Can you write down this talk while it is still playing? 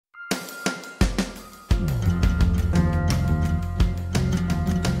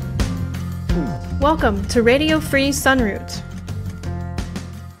Welcome to Radio Free Sunroot.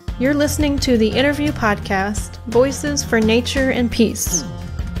 You're listening to the interview podcast, Voices for Nature and Peace,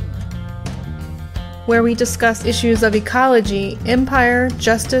 where we discuss issues of ecology, empire,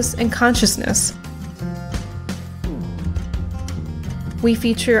 justice, and consciousness. We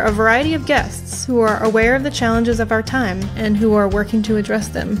feature a variety of guests who are aware of the challenges of our time and who are working to address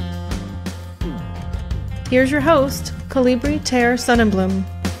them. Here's your host, Colibri Ter Sonnenblum.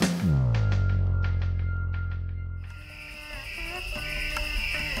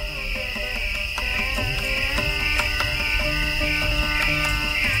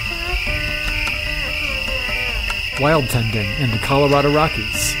 Wildtending in the Colorado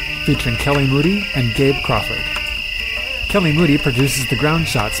Rockies, featuring Kelly Moody and Gabe Crawford. Kelly Moody produces the Ground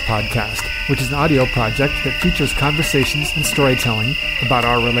Shots podcast, which is an audio project that features conversations and storytelling about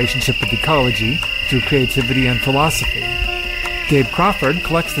our relationship with ecology through creativity and philosophy. Gabe Crawford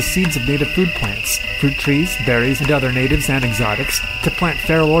collects the seeds of native food plants, fruit trees, berries, and other natives and exotics to plant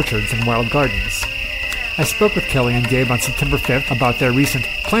feral orchards and wild gardens. I spoke with Kelly and Gabe on September 5th about their recent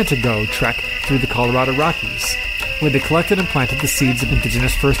Plant-A-Go trek through the Colorado Rockies, where they collected and planted the seeds of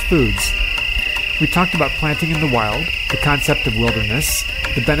indigenous first foods. We talked about planting in the wild, the concept of wilderness,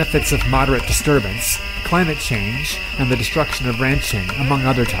 the benefits of moderate disturbance, climate change, and the destruction of ranching, among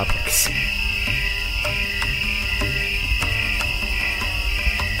other topics.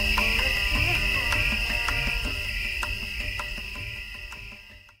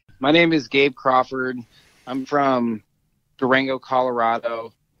 My name is Gabe Crawford. I'm from Durango,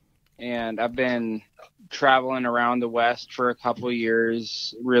 Colorado, and I've been traveling around the West for a couple of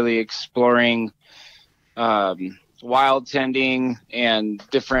years, really exploring wild tending and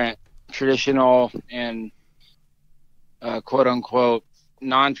different traditional and quote-unquote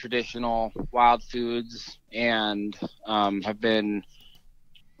non-traditional wild foods, and have been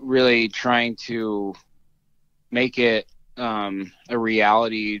really trying to make it a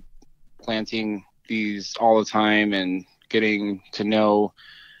reality, planting these all the time and getting to know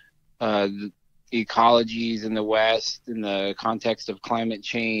the ecologies in the West in the context of climate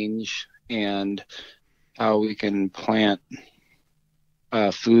change and how we can plant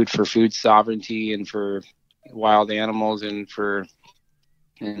food for food sovereignty and for wild animals and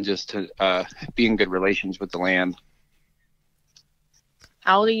just to be in good relations with the land.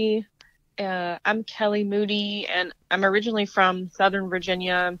 Howdy, I'm Kelly Moody, and I'm originally from Southern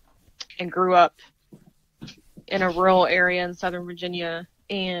Virginia and grew up in a rural area in Southern Virginia,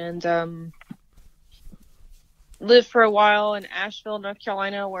 and lived for a while in Asheville, North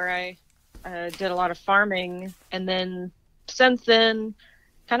Carolina, where I did a lot of farming. And then since then,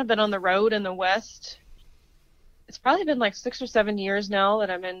 kind of been on the road in the West. It's probably been like 6 or 7 years now that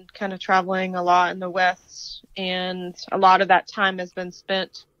I've been kind of traveling a lot in the West. And a lot of that time has been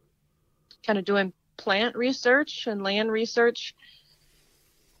spent kind of doing plant research and land research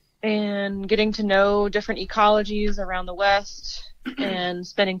and getting to know different ecologies around the West and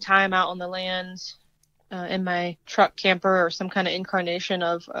spending time out on the land in my truck camper or some kind of incarnation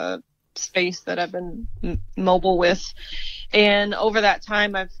of space that I've been mobile with. And over that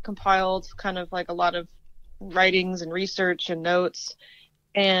time, I've compiled kind of like a lot of writings and research and notes,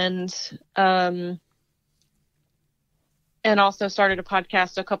 and also started a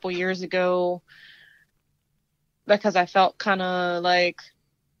podcast a couple years ago because I felt kind of like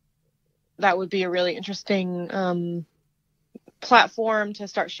that would be a really interesting platform to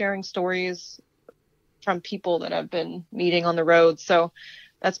start sharing stories from people that I've been meeting on the road. So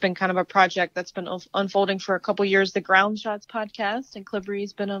that's been kind of a project that's been unfolding for a couple years, the Ground Shots podcast, and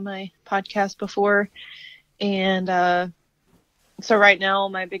Clibbery's been on my podcast before. And so right now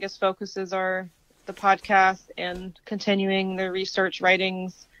my biggest focuses are the podcast and continuing the research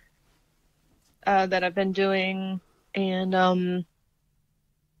writings that I've been doing, and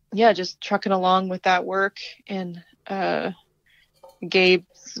just trucking along with that work. And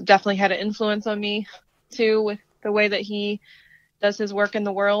Gabe's definitely had an influence on me too with the way that he does his work in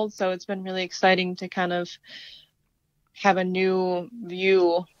the world. So it's been really exciting to kind of have a new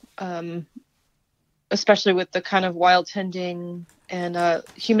view, especially with the kind of wild tending and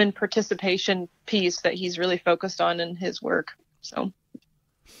human participation piece that he's really focused on in his work. So,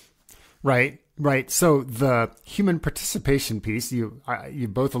 Right. So the human participation piece, you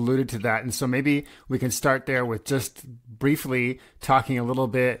both alluded to that. And so maybe we can start there with just briefly talking a little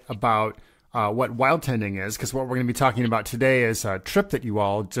bit about what wildtending is, because what we're going to be talking about today is a trip that you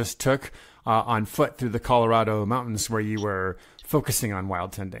all just took on foot through the Colorado mountains where you were focusing on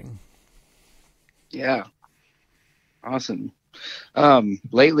wildtending. Yeah. Awesome.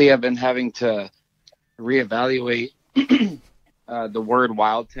 Lately I've been having to reevaluate the word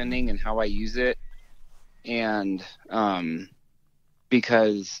wildtending and how I use it. And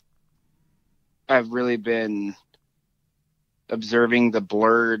because I've really been observing the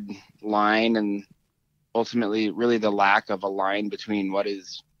blurred line and ultimately really the lack of a line between what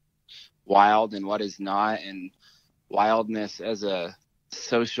is wild and what is not, and wildness as a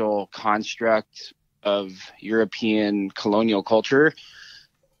social construct of European colonial culture,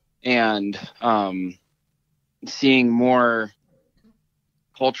 and seeing more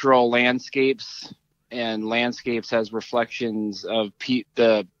cultural landscapes and landscapes as reflections of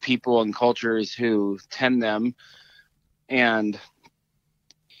the people and cultures who tend them. And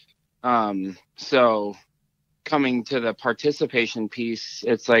so coming to the participation piece,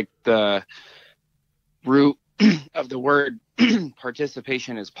 it's like the root of the word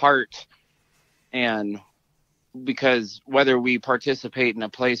participation is part. And because whether we participate in a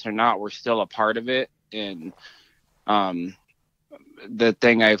place or not, we're still a part of it. And the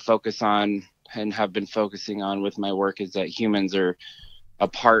thing I focus on and have been focusing on with my work is that humans are a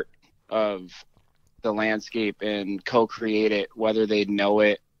part of the landscape and co-create it, whether they know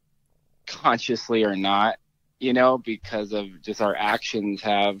it consciously or not, because of just our actions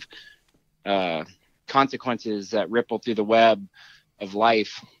have consequences that ripple through the web of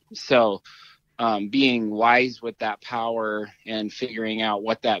life. So being wise with that power and figuring out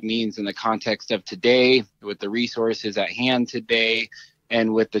what that means in the context of today, with the resources at hand today,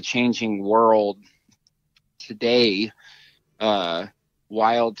 and with the changing world today,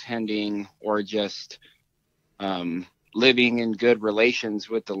 wild tending or just living in good relations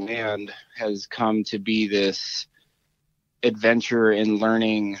with the land has come to be this adventure in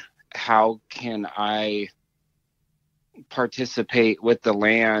learning how can I participate with the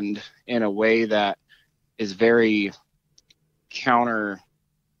land in a way that is very counter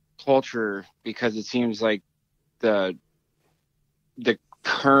culture, because it seems like the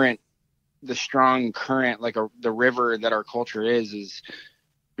strong current, like the river that our culture is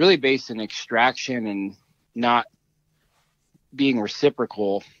really based in extraction and not being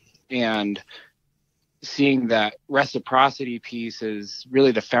reciprocal. And seeing that reciprocity piece is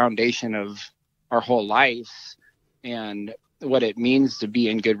really the foundation of our whole lives and what it means to be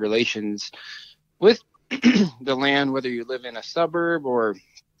in good relations with the land, whether you live in a suburb or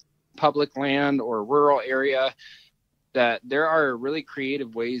public land or rural area, that there are really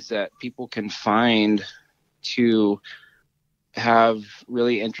creative ways that people can find to have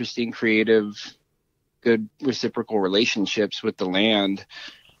really interesting, creative, good reciprocal relationships with the land.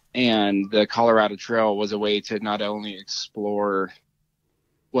 And the Colorado Trail was a way to not only explore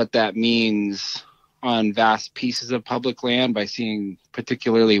what that means on vast pieces of public land by seeing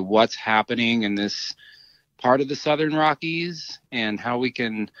particularly what's happening in this part of the Southern Rockies and how we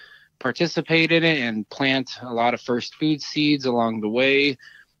can participate in it and plant a lot of first food seeds along the way,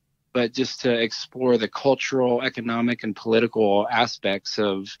 but just to explore the cultural, economic, and political aspects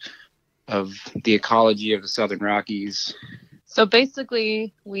of the ecology of the Southern Rockies. So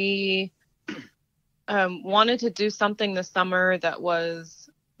basically, we wanted to do something this summer that was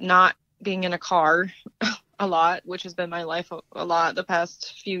not being in a car a lot, which has been my life a lot the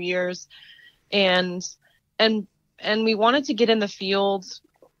past few years. And we wanted to get in the field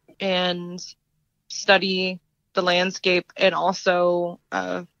and study the landscape and also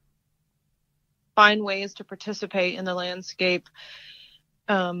find ways to participate in the landscape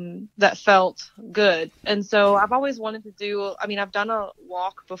that felt good. And so I've always wanted to do, I've done a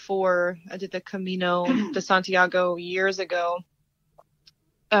walk before. I did the Camino de Santiago years ago.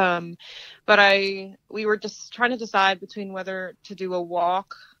 But we were just trying to decide between whether to do a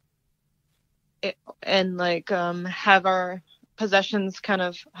walk and have our possessions kind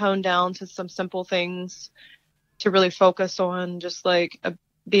of honed down to some simple things to really focus on just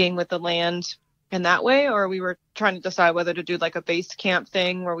being with the land in that way, or we were trying to decide whether to do a base camp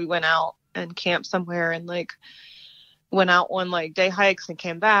thing where we went out and camped somewhere and went out on day hikes and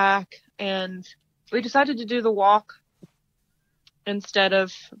came back. And we decided to do the walk instead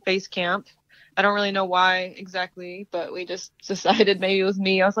of base camp. I don't really know why exactly, but we just decided, maybe it was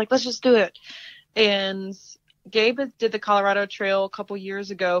me. I was like, let's just do it. And Gabe did the Colorado Trail a couple years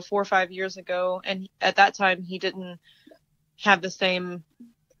ago, 4 or 5 years ago. And at that time, he didn't have the same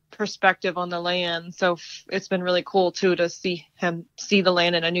perspective on the land. So it's been really cool too to see him see the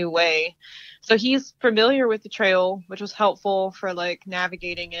land in a new way. So he's familiar with the trail, which was helpful for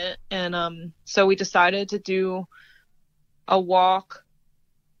navigating it. And so we decided to do a walk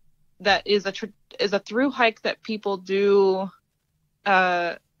that is a through hike that people do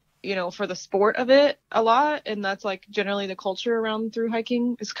for the sport of it a lot. And that's generally the culture around through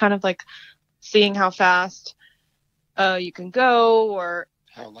hiking is kind of seeing how fast you can go, or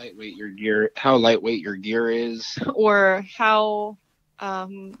how lightweight your gear is, or how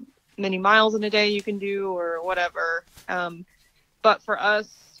many miles in a day you can do, or whatever. But for us,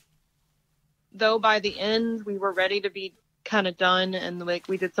 though, by the end we were ready to be kind of done, and like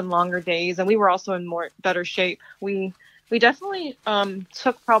we did some longer days, and we were also in better shape. We definitely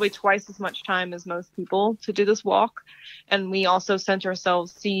took probably twice as much time as most people to do this walk, and we also sent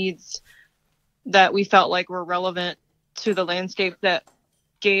ourselves seeds that we felt like were relevant to the landscape that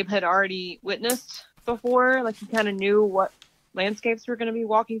Gabe had already witnessed before. Like, he kind of knew what landscapes we're going to be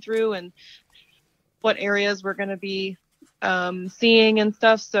walking through and what areas we're going to be seeing and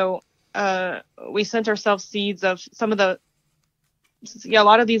stuff. So we sent ourselves seeds of some of a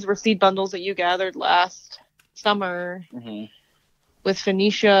lot of these were seed bundles that you gathered last summer with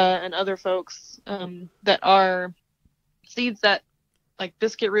Phoenicia and other folks that are seeds that, like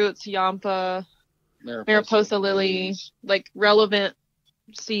biscuit roots, yampa, Mariposa lily, like relevant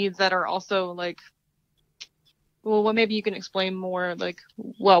seeds that are also like, well, maybe you can explain more, like,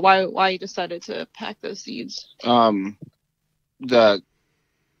 well, why you decided to pack those seeds. They're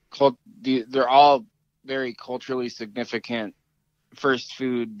all very culturally significant first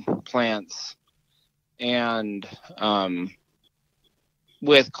food plants, and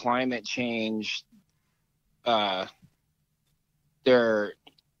with climate change, the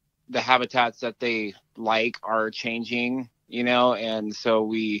habitats that they like are changing, and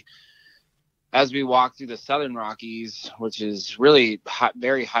so as we walk through the Southern Rockies, which is really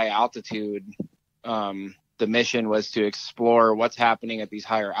very high altitude, the mission was to explore what's happening at these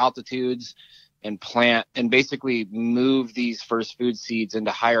higher altitudes and plant and basically move these first food seeds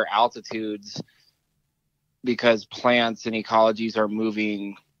into higher altitudes, because plants and ecologies are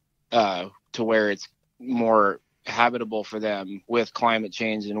moving to where it's more habitable for them. With climate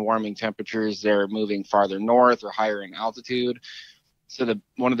change and warming temperatures, they're moving farther north or higher in altitude. So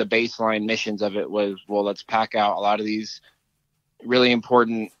one of the baseline missions of it was, well, let's pack out a lot of these really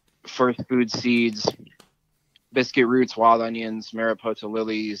important first food seeds, biscuit roots, wild onions, Mariposa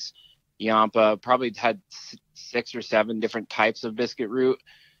lilies, yampa. Probably had 6 or 7 different types of biscuit root,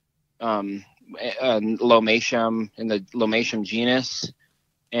 and Lomatium in the Lomatium genus.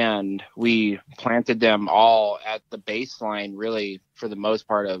 And we planted them all at the baseline, really, for the most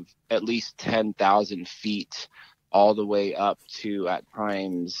part, of at least 10,000 feet, all the way up to, at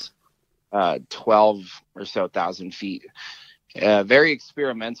times, 12 or so thousand feet. Very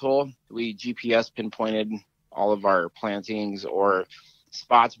experimental. We GPS pinpointed all of our plantings, or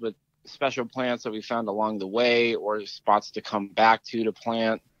spots with special plants that we found along the way, or spots to come back to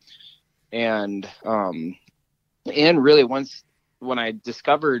plant. And really, when I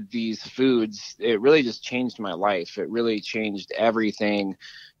discovered these foods, it really just changed my life. It really changed everything,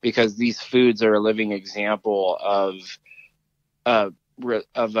 because these foods are a living example of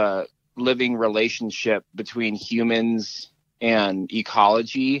a living relationship between humans and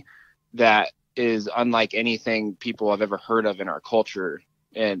ecology that is unlike anything people have ever heard of in our culture.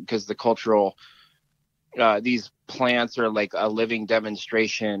 And because these plants are like a living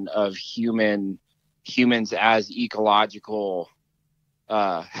demonstration of humans as ecological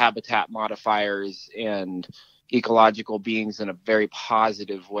habitat modifiers and ecological beings in a very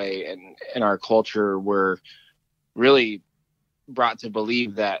positive way. And in our culture, we're really brought to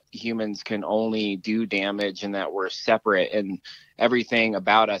believe that humans can only do damage and that we're separate, and everything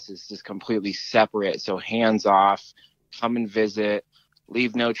about us is just completely separate. So hands off, come and visit,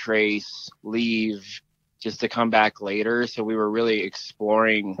 leave no trace, leave just to come back later. So we were really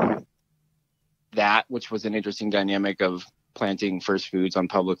exploring that, which was an interesting dynamic of planting first foods on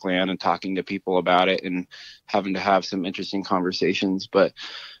public land and talking to people about it and having to have some interesting conversations. But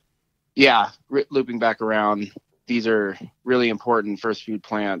yeah, looping back around, these are really important first food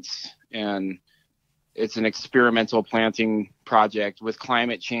plants, and it's an experimental planting project with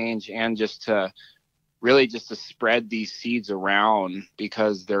climate change, and just to spread these seeds around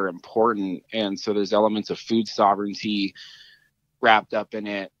because they're important. And so there's elements of food sovereignty wrapped up in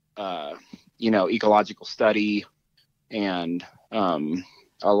it, ecological study, and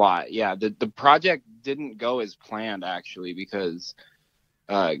a lot. Yeah, the project didn't go as planned, actually, because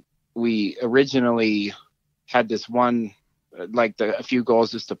we originally had this one, a few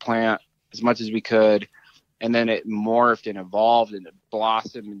goals just to plant as much as we could, and then it morphed and evolved and it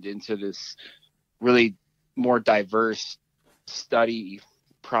blossomed into this really more diverse study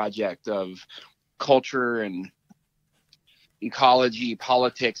project of culture and ecology,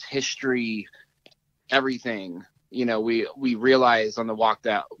 politics, history, everything. We realized on the walk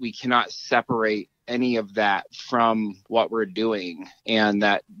that we cannot separate any of that from what we're doing, and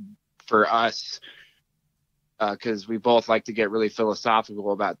that for us, because we both like to get really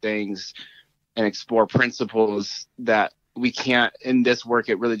philosophical about things and explore principles that we can't in this work.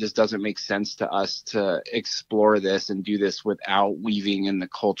 It really just doesn't make sense to us to explore this and do this without weaving in the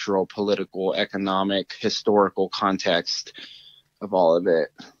cultural, political, economic, historical context of all of it.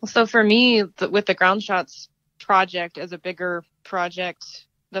 So for me, with the Ground Shots project as a bigger project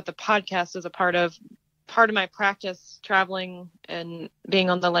that the podcast is a part of my practice traveling and being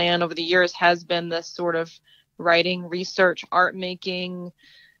on the land over the years has been this sort of writing, research, art making,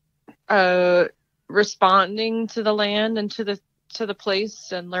 responding to the land and to the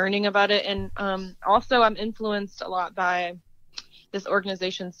place and learning about it. And also I'm influenced a lot by this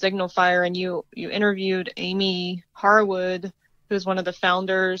organization Signal Fire, and you interviewed Amy Harwood, who's one of the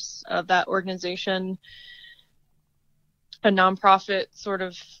founders of that organization, a nonprofit sort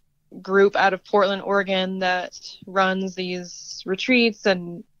of group out of Portland, Oregon, that runs these retreats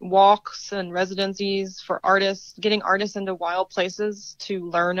and walks and residencies for artists, getting artists into wild places to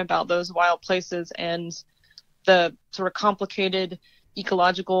learn about those wild places and the sort of complicated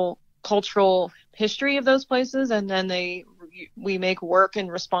ecological, cultural history of those places. And then we make work in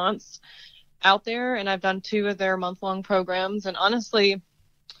response out there. And I've done 2 of their month-long programs. And honestly,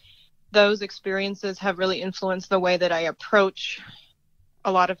 those experiences have really influenced the way that I approach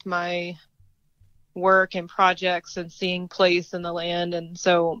a lot of my work and projects and seeing place in the land. And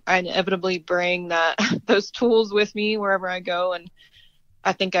so I inevitably bring those tools with me wherever I go. And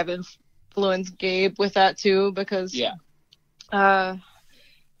I think I've influenced Gabe with that too, because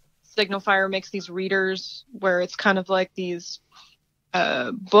Signal Fire makes these readers where it's kind of like these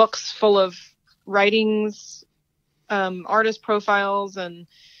books full of writings, artist profiles, and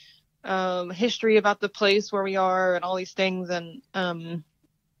history about the place where we are and all these things. And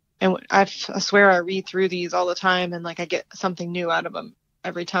I swear I read through these all the time, and like I get something new out of them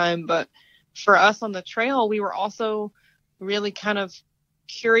every time. But for us on the trail, we were also really kind of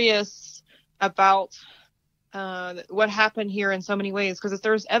curious about what happened here in so many ways, because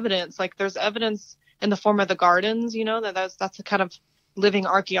there's evidence in the form of the gardens, that's a kind of living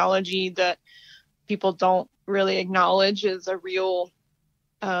archaeology that people don't really acknowledge is a real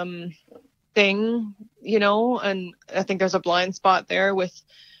thing, and I think there's a blind spot there with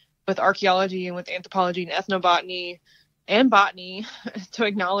archaeology and with anthropology and ethnobotany and botany to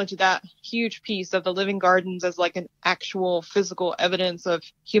acknowledge that huge piece of the living gardens as like an actual physical evidence of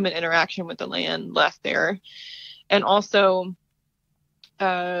human interaction with the land left there. And also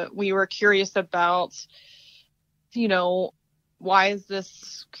we were curious about, why is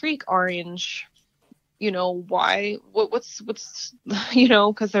this creek orange? What's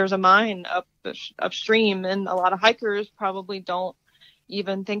because there's a mine upstream, and a lot of hikers probably don't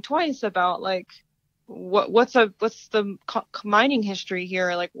even think twice about like what's the mining history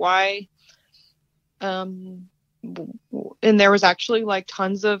here, like why. And there was actually like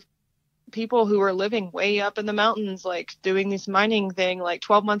tons of people who were living way up in the mountains, like doing this mining thing like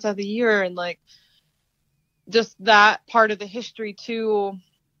 12 months out of the year, and like just that part of the history too,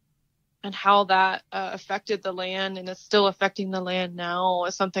 and how that affected the land and is still affecting the land now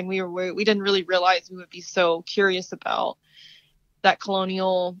is something we didn't really realize we would be so curious about. That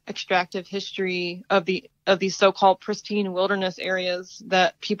colonial extractive history of these so-called pristine wilderness areas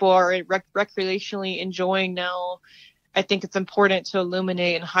that people are recreationally enjoying now. I think it's important to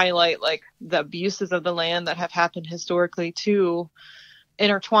illuminate and highlight like the abuses of the land that have happened historically too,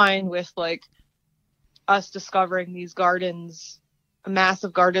 intertwined with like us discovering these gardens,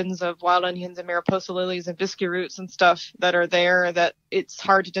 massive gardens of wild onions and mariposa lilies and biscuit roots and stuff that are there, that it's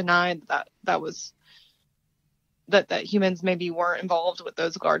hard to deny that humans maybe weren't involved with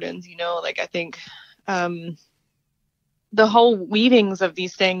those gardens, like I think the whole weavings of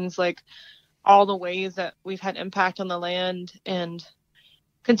these things, like all the ways that we've had impact on the land and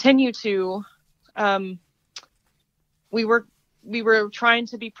continue to, we were trying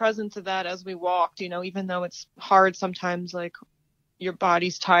to be present to that as we walked, even though it's hard sometimes, like your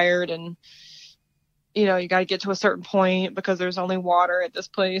body's tired and you got to get to a certain point because there's only water at this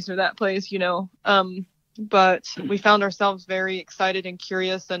place or that place, but we found ourselves very excited and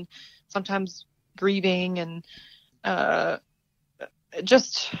curious and sometimes grieving and trying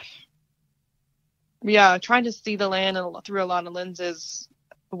to see the land through a lot of lenses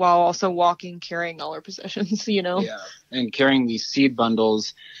while also walking, carrying all our possessions, Yeah, and carrying these seed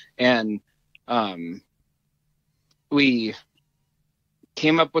bundles. And we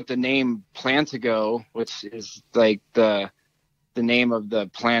came up with the name Plantago, which is like the name of the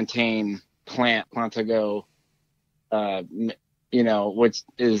plantain plant, Plantago, which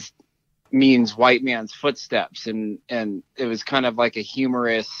means white man's footsteps, and it was kind of like a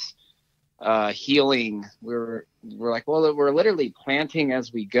humorous healing. We're like, well, we're literally planting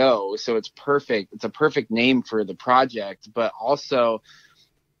as we go, so it's perfect. It's a perfect name for the project, but also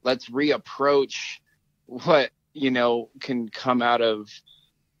let's reapproach what, can come out of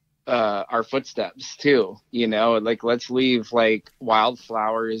our footsteps too, like let's leave like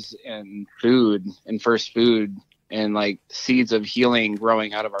wildflowers and food and first food and like seeds of healing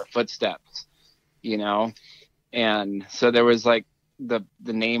growing out of our footsteps, and so there was like the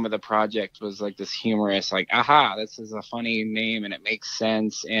name of the project was like this humorous, like, aha, this is a funny name and it makes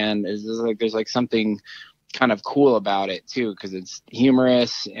sense, and it's just like there's like something kind of cool about it too, because it's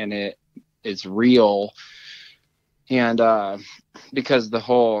humorous and it's real, and because the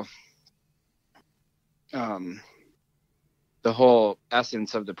whole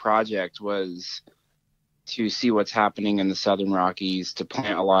essence of the project was to see what's happening in the Southern Rockies, to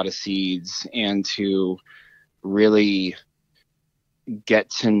plant a lot of seeds, and to really get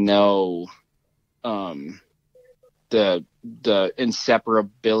to know the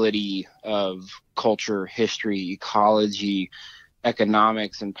inseparability of culture, history, ecology,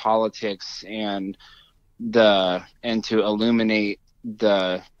 economics, and politics, and to illuminate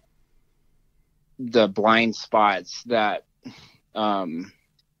the blind spots that the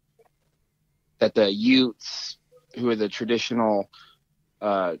Utes, who are the traditional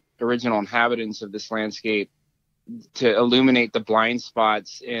original inhabitants of this landscape, to illuminate the blind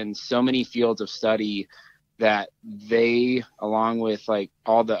spots in so many fields of study that they, along with like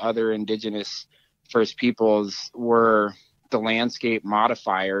all the other indigenous First Peoples, were the landscape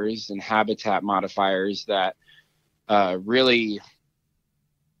modifiers and habitat modifiers that really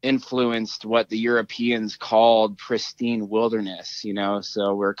influenced what the Europeans called pristine wilderness,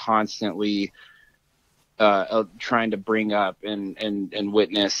 so we're constantly trying to bring up and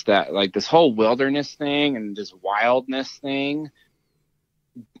witness that, like, this whole wilderness thing and this wildness thing,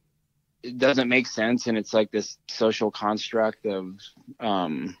 it doesn't make sense, and it's like this social construct of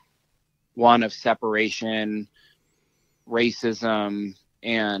one of separation, racism,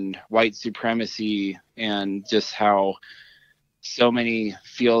 and white supremacy, and just how so many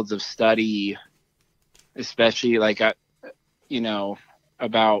fields of study, especially like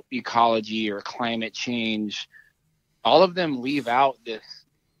about ecology or climate change, all of them leave out the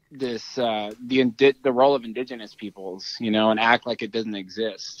role of indigenous peoples, and act like it doesn't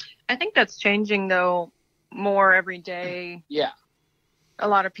exist. I think that's changing though more every day. Yeah. A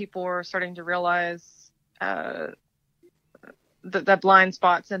lot of people are starting to realize the blind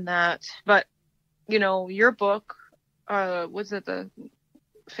spots in that. But, your book, was it The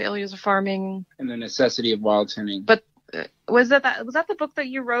Failures of Farming and the Necessity of Wildtending? But was that the book that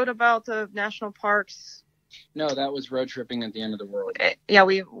you wrote about the national parks? No, that was Road Tripping at the End of the World. Yeah,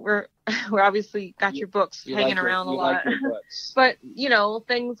 we're obviously got your books hanging around a lot. But,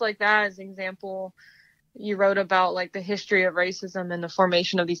 things like that as an example, you wrote about like the history of racism and the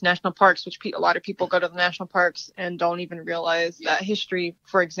formation of these national parks, which a lot of people go to the national parks and don't even realize that history,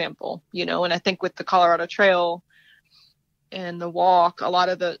 for example, and I think with the Colorado Trail and the walk, a lot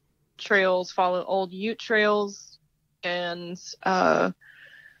of the trails follow old Ute trails, and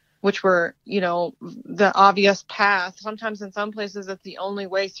which were, the obvious path. Sometimes in some places it's the only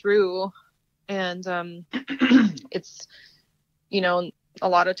way through, and it's, a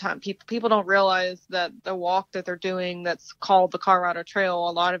lot of time people don't realize that the walk that they're doing that's called the Colorado Trail,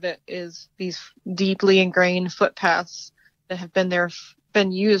 a lot of it is these deeply ingrained footpaths that have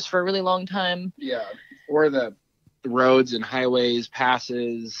been used for a really long time. Yeah, or the roads and highways,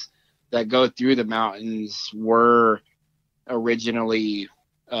 passes that go through the mountains were originally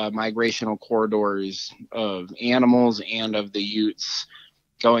migrational corridors of animals and of the Utes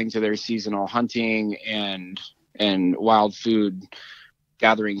going to their seasonal hunting and wild food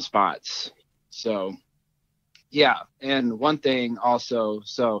gathering spots. So yeah, and one thing also,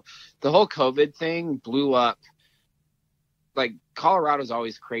 so the whole COVID thing blew up. Like, Colorado's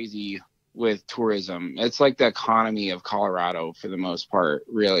always crazy with tourism. It's like the economy of Colorado for the most part,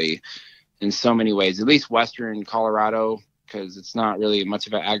 really, in so many ways, at least Western Colorado, because it's not really much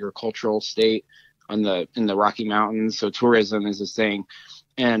of an agricultural state in the Rocky Mountains. So tourism is this thing.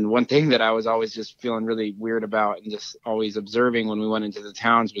 And one thing that I was always just feeling really weird about and just always observing when we went into the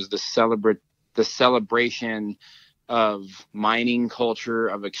towns was the celebration of mining culture,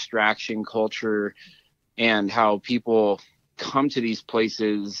 of extraction culture, and how people come to these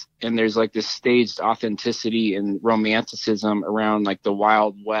places and there's like this staged authenticity and romanticism around like the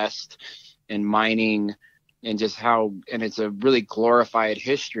Wild West and mining, and just and it's a really glorified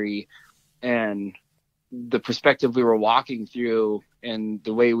history. And the perspective we were walking through and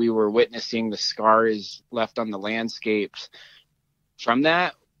the way we were witnessing the scars left on the landscapes from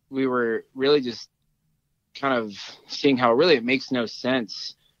that we were really just kind of seeing how really it makes no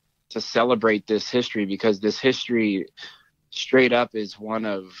sense to celebrate this history, because this history straight up is one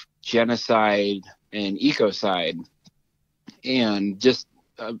of genocide and ecocide and just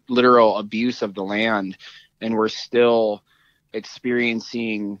literal abuse of the land. And we're still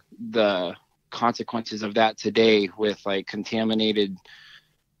experiencing the consequences of that today with like contaminated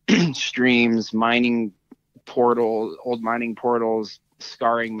streams, old mining portals,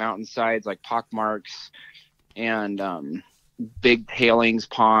 scarring mountainsides like pockmarks, and big tailings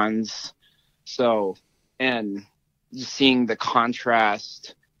ponds. So, and just seeing the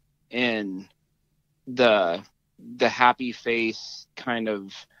contrast in the happy face kind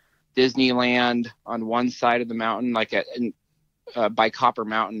of Disneyland on one side of the mountain, like by Copper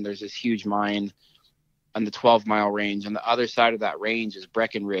Mountain, there's this huge mine on the 12-mile range. On the other side of that range is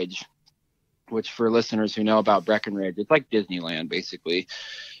Breckenridge, which for listeners who know about Breckenridge, it's like Disneyland basically.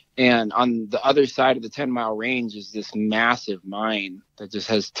 And on the other side of the 10-mile range is this massive mine that just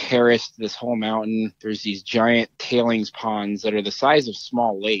has terraced this whole mountain. There's these giant tailings ponds that are the size of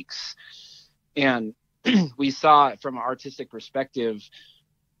small lakes. And we saw from an artistic perspective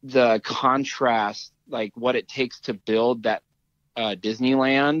the contrast, like what it takes to build that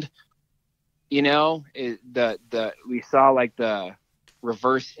Disneyland. You know, we saw like the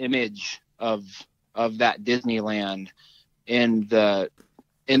reverse image of that Disneyland in the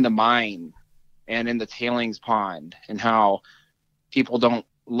mine and in the tailings pond, and how people don't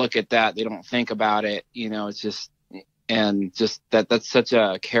look at that. They don't think about it. You know, it's just, and just that's such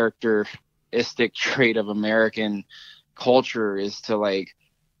a characteristic trait of American culture, is to like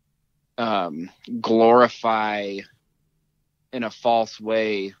glorify in a false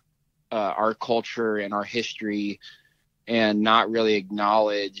way our culture and our history, and not really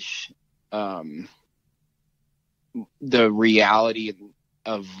acknowledge the reality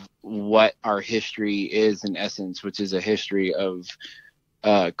of what our history is in essence, which is a history of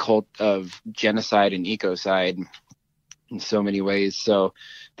genocide and ecocide in so many ways. So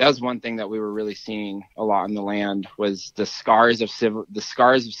that was one thing that we were really seeing a lot in the land, was the scars of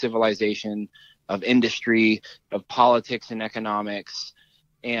civilization, of industry, of politics and economics,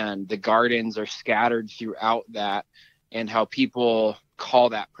 and the gardens are scattered throughout that, and how people call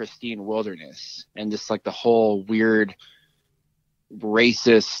that pristine wilderness, and just like the whole weird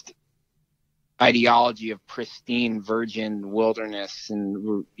racist ideology of pristine virgin wilderness.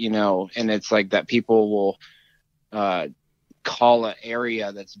 And you know, and it's like that people will call an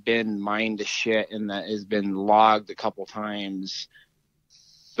area that's been mined to shit and that has been logged a couple times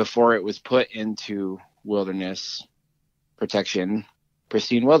before it was put into wilderness protection,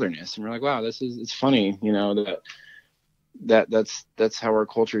 pristine wilderness. And we're like, wow, it's funny, you know, that's how our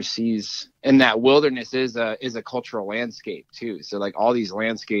culture sees, and that wilderness is a cultural landscape too. So like all these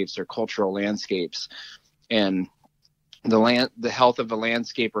landscapes are cultural landscapes, and the health of the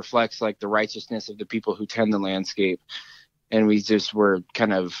landscape reflects like the righteousness of the people who tend the landscape. And we just were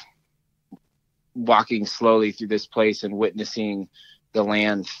kind of walking slowly through this place and witnessing the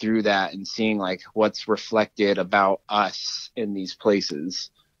land through that, and seeing like what's reflected about us in these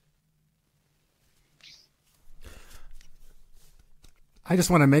places. I just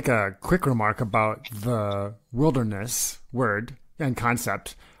want to make a quick remark about the wilderness word and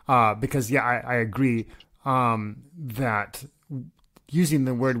concept, because I agree that using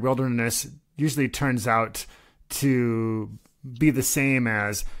the word wilderness usually turns out to be the same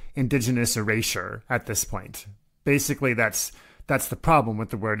as indigenous erasure at this point. Basically, that's the problem with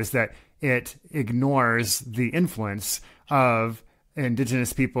the word, is that it ignores the influence of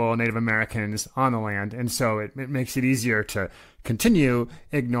indigenous people, Native Americans on the land. And so it makes it easier to continue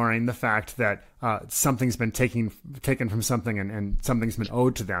ignoring the fact that something's been taken from something, and something's been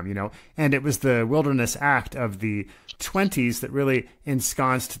owed to them, you know. And it was the Wilderness Act of the 1920s that really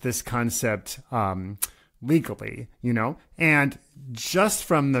ensconced this concept legally, you know. And just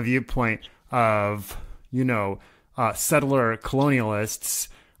from the viewpoint of, you know, settler colonialists,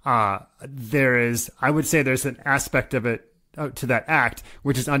 I would say there's an aspect of it to that act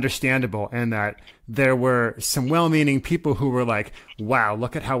which is understandable, and that there were some well-meaning people who were like, wow,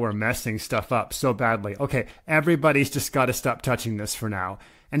 look at how we're messing stuff up so badly. Okay, everybody's just got to stop touching this for now.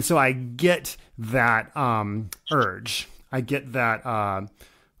 And so I get that urge. I get that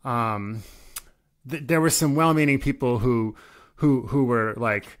there were some well-meaning people who were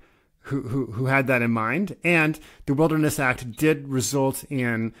like, who had that in mind. And the Wilderness Act did result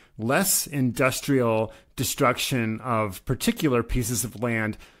in less industrial destruction of particular pieces of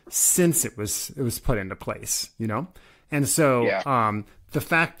land since it was put into place, you know? And so the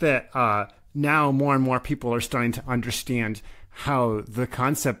fact that now more and more people are starting to understand how the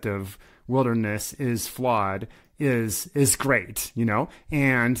concept of wilderness is flawed is great,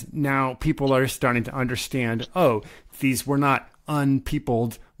 and now people are starting to understand, these were not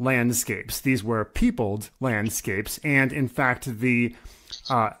unpeopled landscapes. These were peopled landscapes. And in fact, the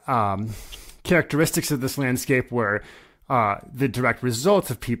characteristics of this landscape were the direct result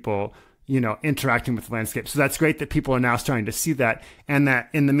of people, interacting with the landscape. So that's great that people are now starting to see that, and that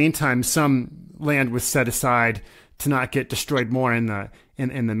in the meantime, some land was set aside to not get destroyed more in the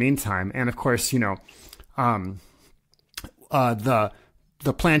meantime. And of course, the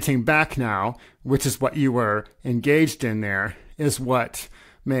planting back now, which is what you were engaged in there, is what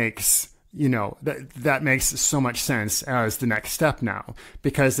makes, that makes so much sense as the next step now.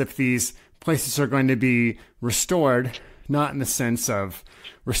 Because if these places are going to be restored, not in the sense of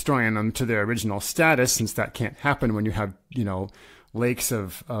restoring them to their original status, since that can't happen when you have, lakes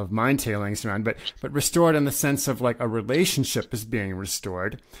of mine tailings around, but restored in the sense of like a relationship is being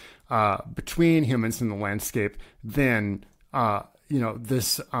restored between humans and the landscape, then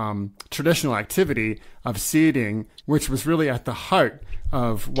this traditional activity of seeding, which was really at the heart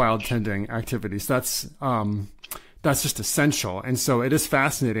of wild tending activities, that's just essential. And so it is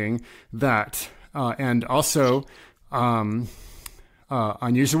fascinating that, and also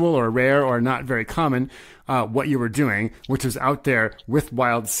unusual or rare or not very common, what you were doing, which was out there with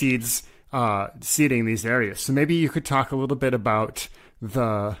wild seeds, seeding these areas. So maybe you could talk a little bit about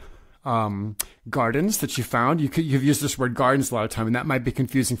the gardens that you found. You've used this word gardens a lot of time, and that might be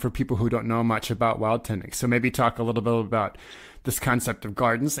confusing for people who don't know much about wild tending. So maybe talk a little bit about this concept of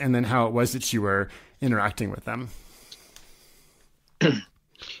gardens, and then how it was that you were interacting with them.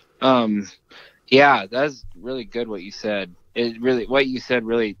 Yeah, that's really good what you said. What you said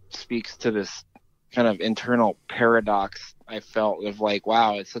really speaks to this kind of internal paradox I felt of like,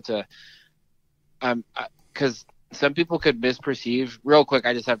 wow, it's such a, because some people could misperceive, real quick,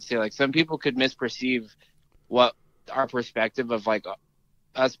 I just have to say, like, some people could misperceive what our perspective of like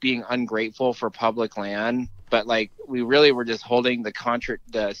us being ungrateful for public land, but like we really were just holding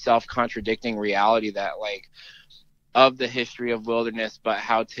the self-contradicting reality that like of the history of wilderness, but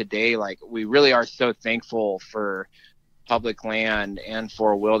how today, like, we really are so thankful for public land and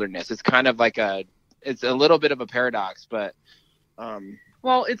for wilderness. It's kind of like it's a little bit of a paradox, but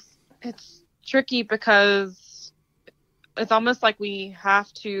well, it's tricky because it's almost like we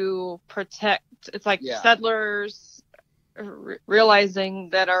have to protect. It's like settlers realizing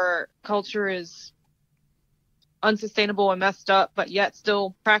that our culture is unsustainable and messed up, but yet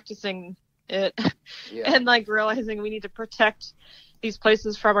still practicing it, and like realizing we need to protect these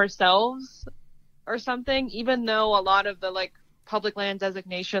places from ourselves or something, even though a lot of the like public land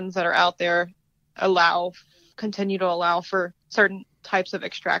designations that are out there continue to allow for certain types of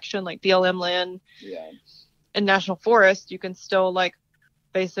extraction, like BLM land and national forest. You can still like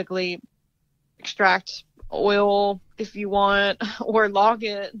basically extract oil if you want, or log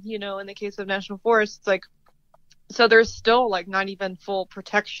it, in the case of national forests. It's like, so there's still like not even full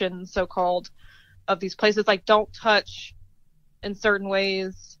protection, so-called, of these places. Like, don't touch in certain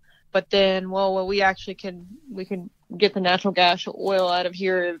ways, but then, well, we can get the natural gas oil out of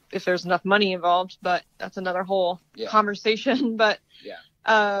here if there's enough money involved, but that's another whole conversation. But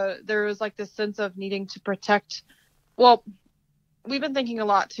there was like this sense of needing to protect. Well, we've been thinking a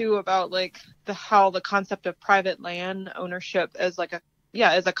lot too about like how the concept of private land ownership as like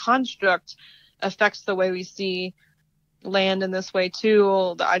as a construct affects the way we see land in this way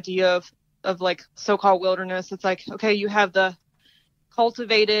too. The idea of like so-called wilderness. It's like, okay, you have the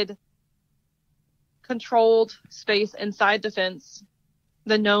cultivated, controlled space inside the fence,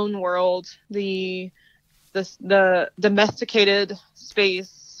 the known world, the domesticated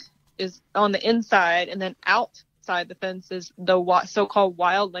space is on the inside, and then outside the fence is the so-called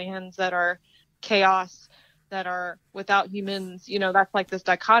wild lands that are chaos, that are without humans. That's like this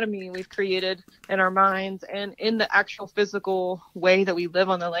dichotomy we've created in our minds and in the actual physical way that we live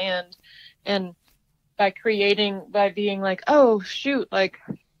on the land. And by being like, oh shoot, like,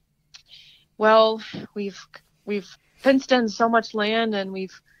 well, we've fenced in so much land and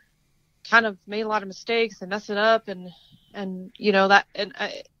we've kind of made a lot of mistakes and messed it up, and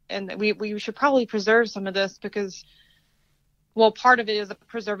we should probably preserve some of this because, well, part of it is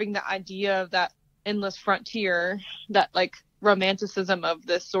preserving the idea of that endless frontier, that like romanticism of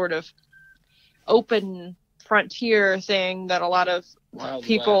this sort of open frontier thing that a lot of Wild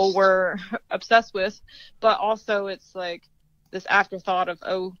people West were obsessed with. But also it's like this afterthought of,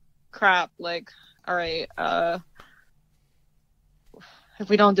 oh crap, like, all right, if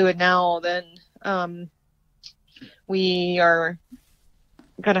we don't do it now, then we are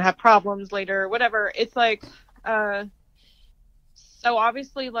gonna have problems later, whatever. It's like So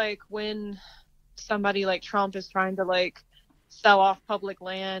obviously, like, when somebody like Trump is trying to like sell off public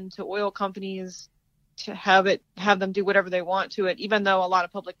land to oil companies to have them do whatever they want to it, even though a lot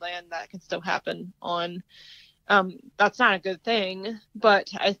of public land that can still happen on, that's not a good thing.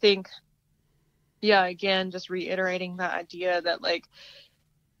 But I think, yeah, again, just reiterating that idea that like,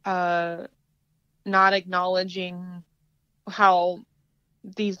 not acknowledging how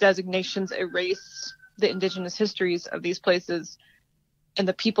these designations erase the indigenous histories of these places and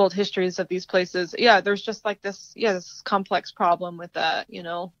the peopled histories of these places. Yeah, there's just like this complex problem with that,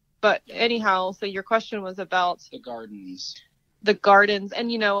 But anyhow, so your question was about the gardens. And,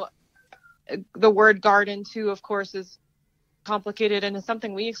 the word garden too, of course, is complicated, and it's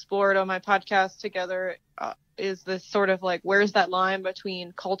something we explored on my podcast together, is this sort of like, where's that line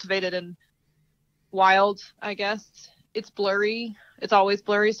between cultivated and wild, I guess. It's blurry. It's always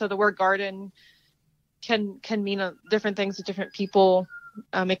blurry. So the word garden can mean different things to different people.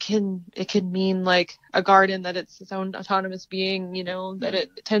 It can mean like a garden that it's its own autonomous being, that it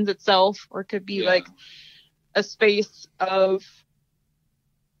tends itself, or it could be like a space of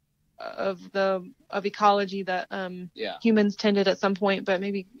ecology that humans tended at some point. But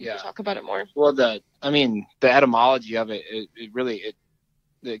maybe we can talk about it more. Well, the etymology of it really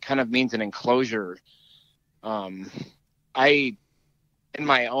kind of means an enclosure. I, in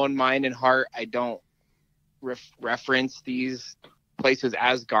my own mind and heart, I don't reference these places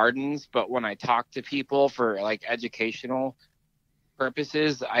as gardens, but when I talk to people for like educational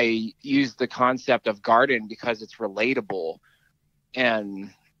purposes, I use the concept of garden because it's relatable, and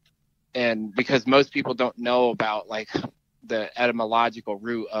because most people don't know about like the etymological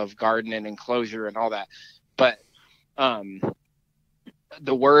root of garden and enclosure and all that. But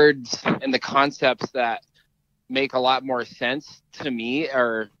the words and the concepts that make a lot more sense to me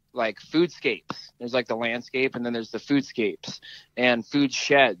are like foodscapes. There's like the landscape, and then there's the foodscapes and food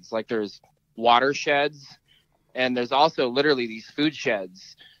sheds. Like there's water sheds, and there's also literally these food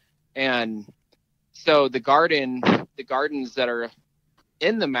sheds. And so the gardens that are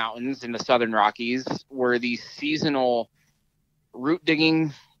in the mountains in the Southern Rockies were these seasonal root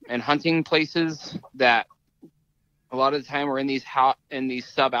digging and hunting places that a lot of the time were in these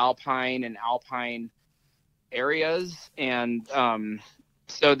subalpine and alpine areas. And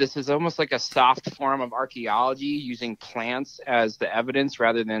so this is almost like a soft form of archaeology, using plants as the evidence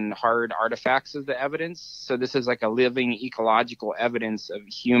rather than hard artifacts as the evidence. So this is like a living ecological evidence of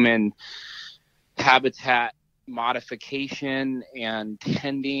human habitat modification and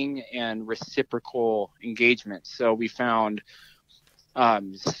tending and reciprocal engagement. So we found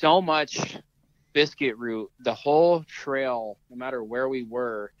so much biscuit root. The whole trail, no matter where we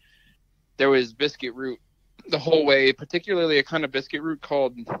were, there was biscuit root the whole way, particularly a kind of biscuit root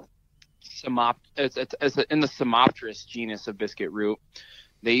called it's in the Semopteris genus of biscuit root.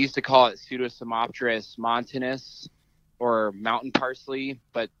 They used to call it Pseudosomopteris montanus, or mountain parsley,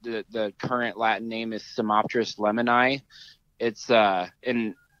 but the current Latin name is Semopteris lemoni. It's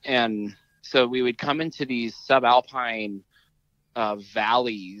and so we would come into these subalpine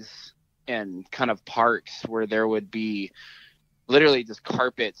valleys and kind of parks where there would be literally just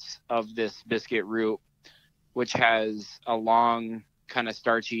carpets of this biscuit root, which has a long kind of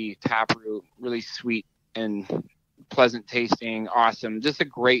starchy taproot, really sweet and pleasant tasting, awesome, just a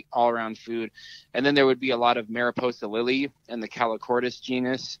great all-around food. And then there would be a lot of Mariposa lily and the Calochortus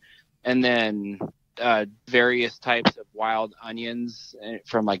genus, and then various types of wild onions,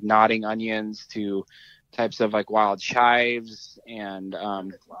 from like nodding onions to types of like wild chives and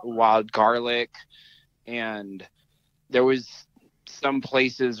wild garlic. And there was some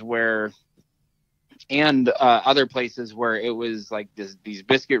places where, and other places where it was like these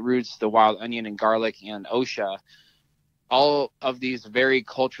biscuit roots, the wild onion and garlic and osha, all of these very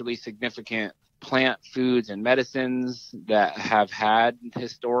culturally significant plant foods and medicines that have had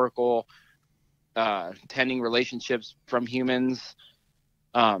historical tending relationships from humans,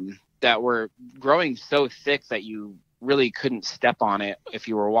 that were growing so thick that you really couldn't step on it if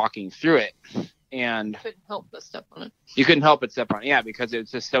you were walking through it. And couldn't help but step on it. You couldn't help but step on it, yeah, because it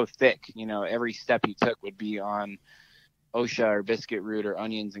was just so thick. Every step you took would be on osha or biscuit root or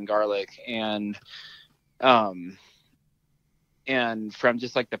onions and garlic. And from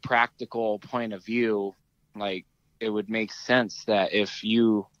just like the practical point of view, like it would make sense that if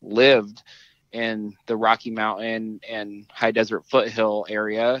you lived in the Rocky Mountain and high desert foothill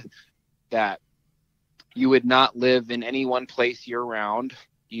area, that you would not live in any one place year round.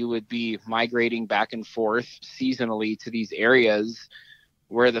 You would be migrating back and forth seasonally to these areas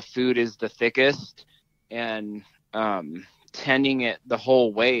where the food is the thickest, and tending it the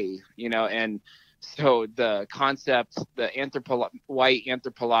whole way, and So the concept, the white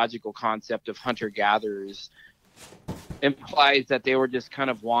anthropological concept of hunter-gatherers implies that they were just kind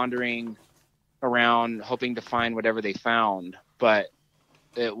of wandering around hoping to find whatever they found. But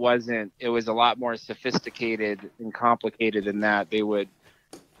it wasn't. It was a lot more sophisticated and complicated than that. They would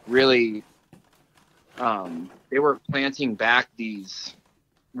really, they were planting back these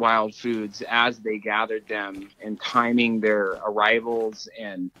wild foods as they gathered them and timing their arrivals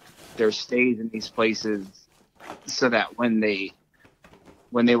and their stays in these places so that when they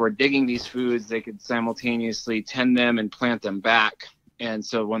were digging these foods, they could simultaneously tend them and plant them back. And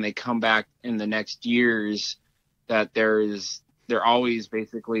so when they come back in the next years, that they're always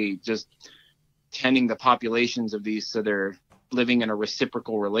basically just tending the populations of these, so they're living in a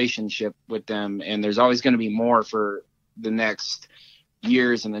reciprocal relationship with them, and there's always going to be more for the next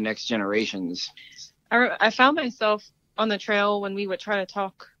years and the next generations. I found myself on the trail when we would try to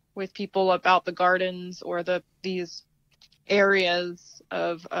talk with people about the gardens or these areas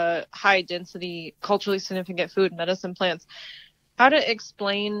of high density, culturally significant food and medicine plants, how to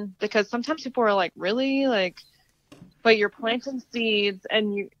explain, because sometimes people are like, really, like, but you're planting seeds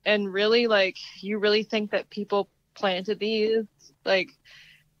and really, like, you really think that people planted these? Like,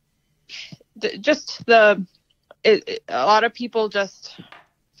 a lot of people just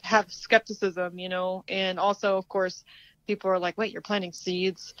have skepticism, you know. And also, of course, people are like, wait, you're planting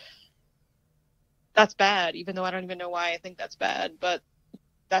seeds? That's bad, even though I don't even know why I think that's bad. But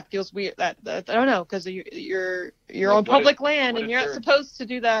that feels weird. That I don't know, because you're on public land and you're not supposed to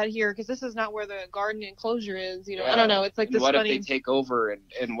do that here, because this is not where the garden enclosure is. You know, I don't know. It's like this. What funny... if they take over,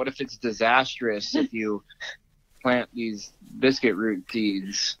 and what if it's disastrous if you plant these biscuit root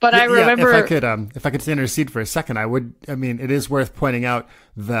seeds? But I remember, if I could intercede for a second, it is worth pointing out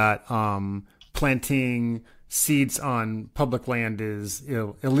that planting seeds on public land is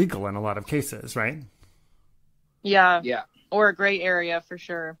illegal in a lot of cases, right? Yeah. Or a gray area for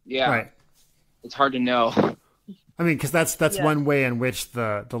sure. Yeah. Right. It's hard to know. I mean, because that's one way in which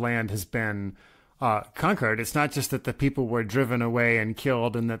the land has been conquered. It's not just that the people were driven away and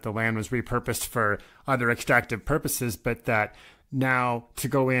killed and that the land was repurposed for other extractive purposes, but that now to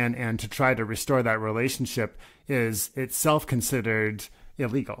go in and to try to restore that relationship is itself considered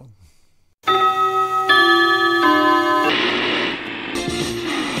illegal.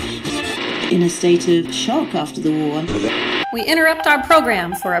 In a state of shock after the war, we interrupt our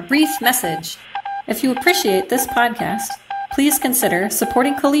program for a brief message. If you appreciate this podcast, please consider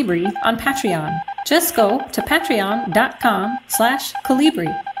supporting Colibri on Patreon. Just go to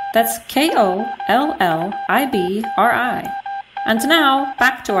patreon.com/Colibri. That's KOLLIBRI. And now,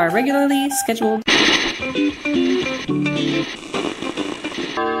 back to our regularly scheduled...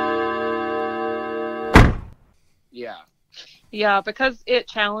 Yeah, because it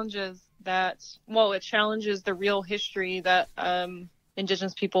challenges the real history that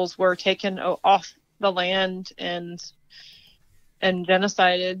indigenous peoples were taken off the land and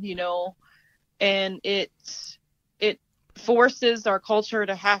genocided, you know, and it forces our culture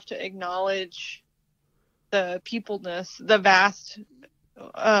to have to acknowledge the peopleness, the vast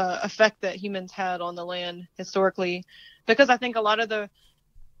effect that humans had on the land historically, because I think a lot of the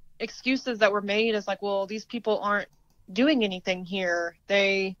excuses that were made is like, well, these people aren't doing anything here.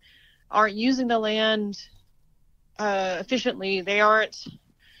 They aren't using the land efficiently. They aren't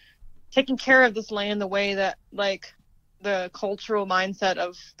taking care of this land the way that, like, the cultural mindset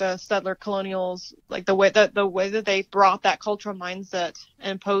of the settler colonials, like the way that they brought that cultural mindset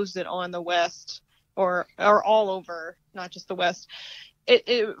and imposed it on the West or all over, not just the West.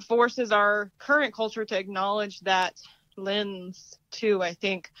 It forces our current culture to acknowledge that lens too, I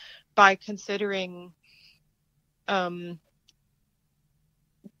think, by considering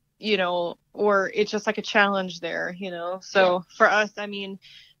you know, or it's just like a challenge there, you know. So for us, I mean,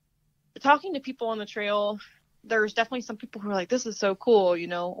 talking to people on the trail, there's definitely some people who are like, this is so cool, you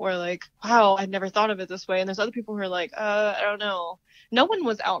know, or like, wow, I'd never thought of it this way. And there's other people who are like, I don't know. No one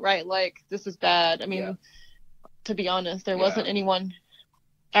was outright like, this is bad. I mean, to be honest, there wasn't anyone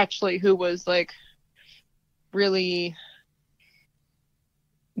actually who was like really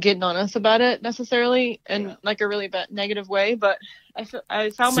getting on us about it necessarily in like a really bad negative way. But I found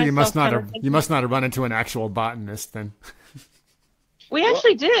myself. You must not have run into an actual botanist then. We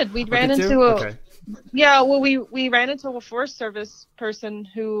actually did. We ran into we ran into a Forest Service person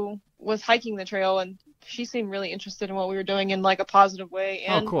who was hiking the trail, and she seemed really interested in what we were doing in like a positive way.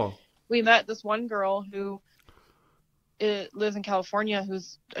 And cool. We met this one girl who lives in California,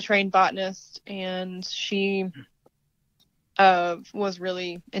 who's a trained botanist, and she was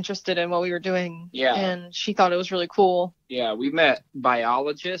really interested in what we were doing. Yeah. And she thought it was really cool. Yeah, we met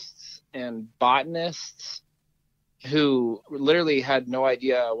biologists and botanists who literally had no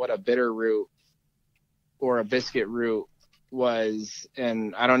idea what a bitter root or a biscuit root was.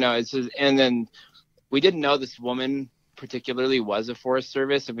 And I don't know. It's just, and then we didn't know this woman particularly was a Forest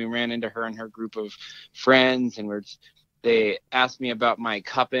Service, and we ran into her and her group of friends, and they asked me about my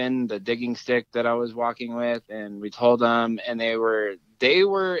cuppin, the digging stick that I was walking with, and we told them, and they were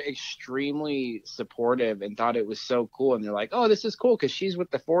extremely supportive and thought it was so cool. And they're like, oh, this is cool because she's with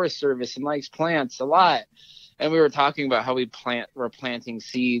the Forest Service and likes plants a lot. And we were talking about how we're planting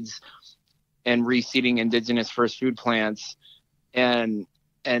seeds and reseeding indigenous first food plants. And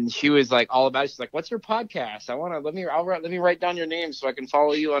she was like all about it. She's like, what's your podcast? Let me write down your name so I can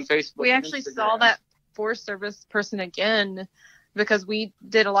follow you on Facebook. We actually saw that Forest Service person again because we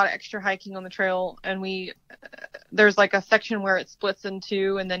did a lot of extra hiking on the trail, and there's like a section where it splits in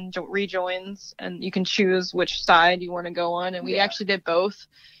two and then rejoins, and you can choose which side you want to go on. And we actually did both.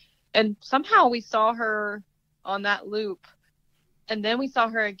 And somehow we saw her on that loop. And then we saw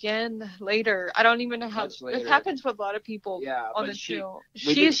her again later. I don't even know how this happens with a lot of people on the trail.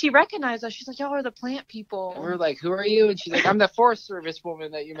 She recognized us. She's like, y'all are the plant people. And we're like, who are you? And she's like, I'm the Forest Service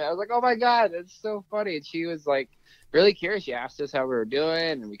woman that you met. I was like, oh my God, that's so funny. And she was like really curious. She asked us how we were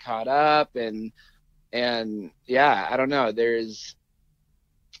doing, and we caught up, and yeah, I don't know.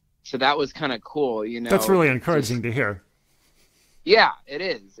 So that was kind of cool, you know. That's really encouraging to hear. Yeah, it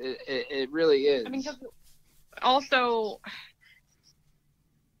is. It really is. I mean, also,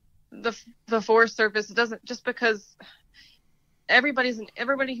 the Forest Service doesn't, just because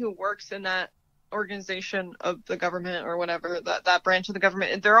everybody who works in that organization of the government or whatever, that branch of the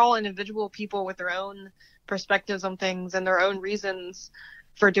government, they're all individual people with their own perspectives on things and their own reasons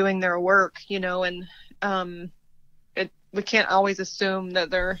for doing their work, you know. And we can't always assume that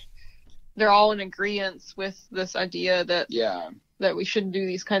they're all in agreement with this idea that we shouldn't do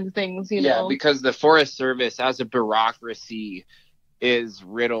these kinds of things, you know. Yeah, because the Forest Service as a bureaucracy is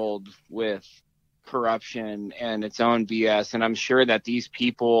riddled with corruption and its own BS. And I'm sure that these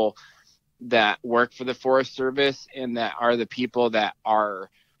people that work for the Forest Service and that are the people that are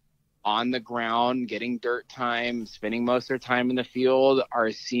on the ground getting dirt time, spending most of their time in the field,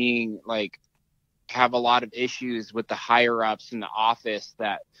 are seeing, like, have a lot of issues with the higher ups in the office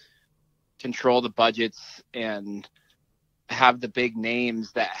that control the budgets and have the big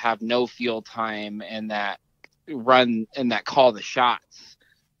names that have no field time and that run and that call the shots,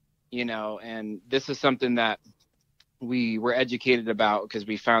 you know. And this is something that we were educated about because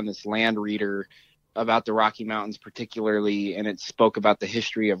we found this land reader about the Rocky Mountains particularly, and it spoke about the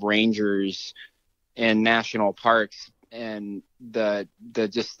history of rangers and national parks and the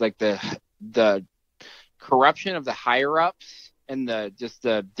corruption of the higher ups and the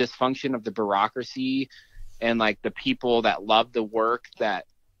dysfunction of the bureaucracy, and like the people that love the work, that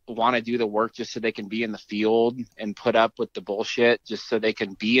want to do the work just so they can be in the field and put up with the bullshit just so they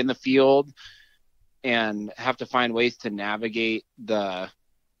can be in the field, and have to find ways to navigate the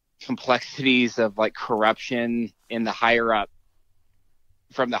complexities of like corruption in the higher up,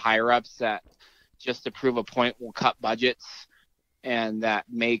 from the higher ups that just to prove a point will cut budgets and that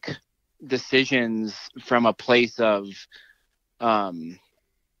make decisions from a place of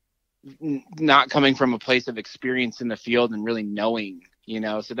not coming from a place of experience in the field and really knowing, you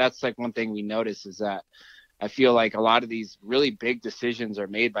know. So that's like one thing we notice, is that I feel like a lot of these really big decisions are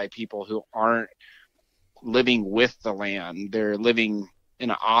made by people who aren't living with the land. They're living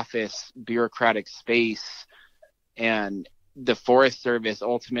in an office bureaucratic space, and the Forest Service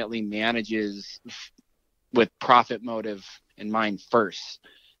ultimately manages with profit motive in mind first,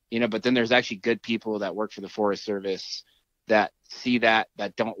 you know. But then there's actually good people that work for the Forest Service that see that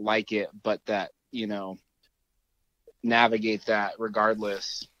don't like it, but that, you know, navigate that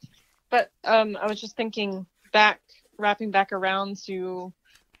regardless. But I was just thinking back, wrapping back around to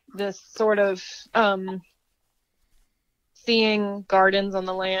this sort of seeing gardens on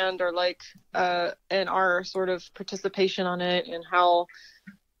the land, or like and our sort of participation on it, and how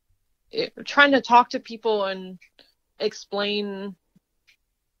trying to talk to people and explain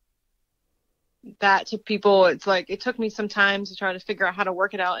that to people. It's like it took me some time to try to figure out how to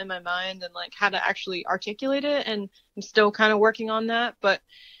work it out in my mind and like how to actually articulate it, and I'm still kind of working on that. But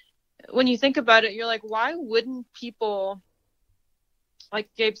when you think about it, you're like, why wouldn't people,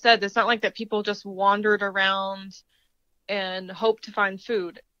 like Gabe said, it's not like that people just wandered around and hope to find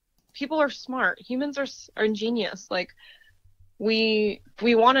food. People are smart. Humans are ingenious. Like we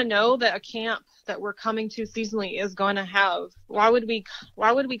want to know that a camp that we're coming to seasonally is going to have. Why would we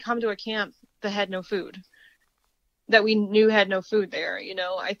come to a camp that had no food, that we knew had no food there? You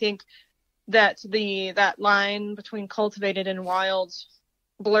know, I think that that line between cultivated and wild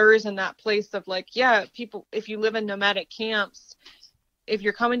blurs in that place of like, yeah, people, if you live in nomadic camps, if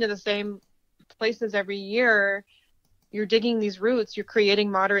you're coming to the same places every year, you're digging these roots, you're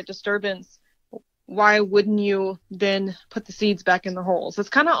creating moderate disturbance. Why wouldn't you then put the seeds back in the holes? It's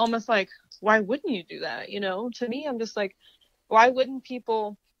kind of almost like, why wouldn't you do that? You know, to me, I'm just like, why wouldn't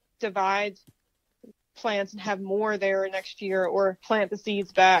people divide plants and have more there next year, or plant the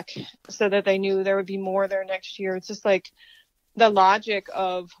seeds back so that they knew there would be more there next year? It's just like the logic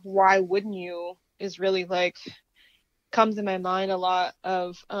of why wouldn't you is really like comes in my mind a lot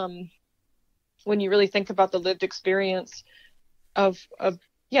of when you really think about the lived experience of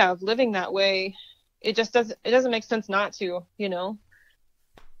living that way. It doesn't make sense not to, you know.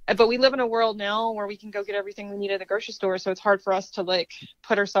 But we live in a world now where we can go get everything we need at the grocery store, so it's hard for us to like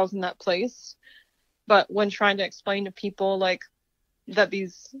put ourselves in that place. But when trying to explain to people like that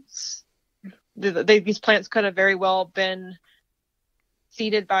these plants could have very well been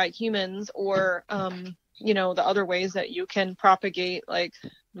seeded by humans, or you know, the other ways that you can propagate like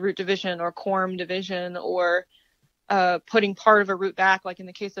root division or corm division, or putting part of a root back, like in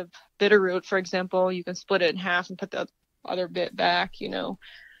the case of bitterroot, for example, you can split it in half and put the other bit back, you know.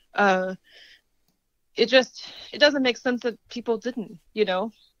 It doesn't make sense that people didn't, you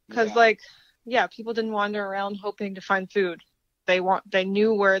know, because people didn't wander around hoping to find food. They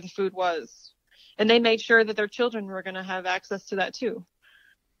knew where the food was, and they made sure that their children were going to have access to that too.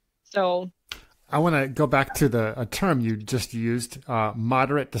 So I want to go back to a term you just used,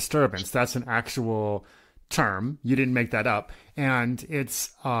 moderate disturbance. That's an actual term. You didn't make that up. And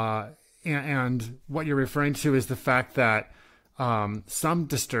it's and what you're referring to is the fact that some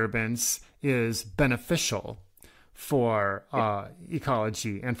disturbance is beneficial for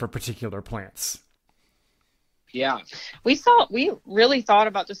ecology and for particular plants. Yeah. We really thought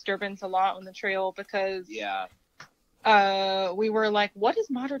about disturbance a lot on the trail, because we were like, what does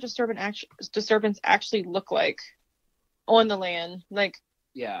moderate disturbance actually look like on the land? Like,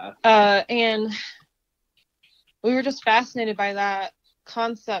 and we were just fascinated by that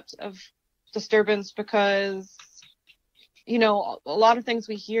concept of disturbance, because, you know, a lot of things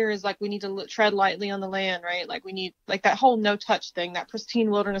we hear is like, we need to tread lightly on the land, right? Like we need, like that whole no touch thing, that pristine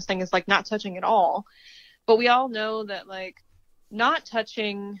wilderness thing is like not touching at all. But we all know that like not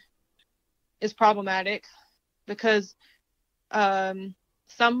touching is problematic, because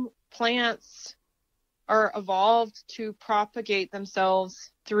some plants are evolved to propagate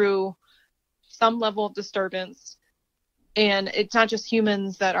themselves through some level of disturbance. And it's not just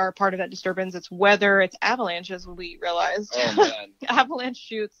humans that are part of that disturbance, it's weather, it's avalanches, we realized. Oh, man. Avalanche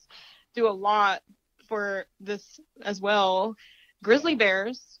chutes do a lot for this as well. Grizzly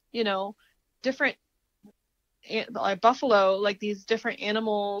bears, you know, different, like buffalo, like these different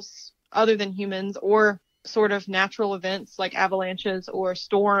animals other than humans, or sort of natural events like avalanches or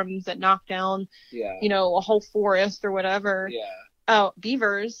storms that knock down, you know, a whole forest or whatever.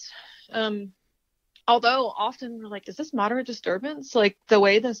 Beavers, although often we're like, is this moderate disturbance? Like the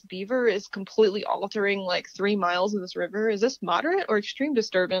way this beaver is completely altering like 3 miles of this river, is this moderate or extreme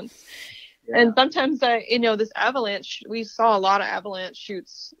disturbance? And sometimes this avalanche, we saw a lot of avalanche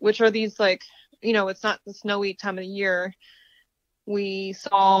chutes, which are these like, you know, it's not the snowy time of the year. We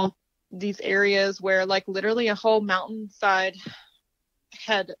saw these areas where like literally a whole mountainside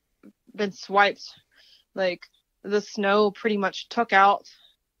had been swiped. Like the snow pretty much took out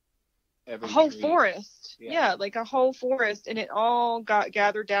a whole forest. Like a whole forest, and it all got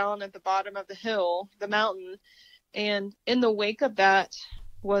gathered down at the bottom of the hill, the mountain. And in the wake of that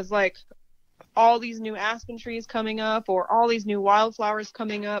was like all these new aspen trees coming up, or all these new wildflowers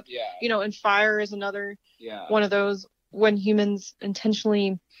coming up. You know, and fire is another one of those, when humans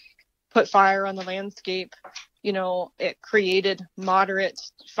intentionally put fire on the landscape, you know, it created moderate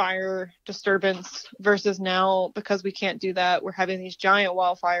fire disturbance, versus now, because we can't do that, we're having these giant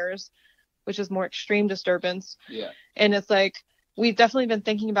wildfires, which is more extreme disturbance. And it's like, we've definitely been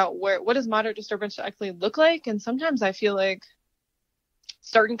thinking about what does moderate disturbance actually look like? And sometimes I feel like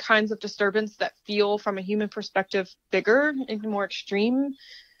certain kinds of disturbance that feel from a human perspective bigger and more extreme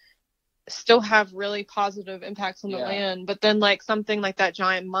still have really positive impacts on the land. But then like something like that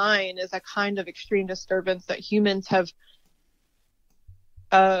giant mine is a kind of extreme disturbance that humans have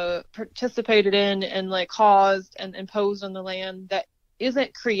participated in and like caused and imposed on the land, that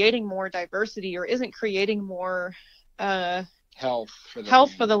isn't creating more diversity or isn't creating more health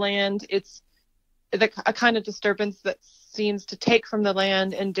for the land. It's a kind of disturbance that seems to take from the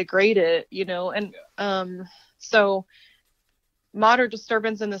land and degrade it, you know. And so moderate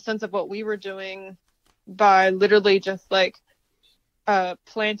disturbance in the sense of what we were doing by literally just like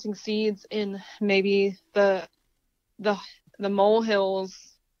planting seeds in maybe the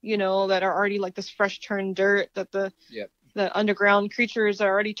molehills that are already like this fresh turned dirt that the underground creatures are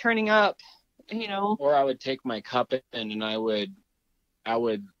already turning up, Or I would take my cup in and I would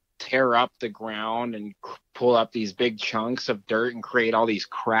tear up the ground and pull up these big chunks of dirt and create all these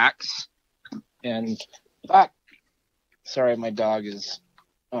cracks. And sorry, my dog is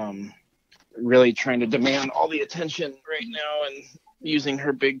really trying to demand all the attention right now and using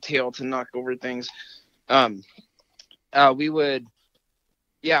her big tail to knock over things. I would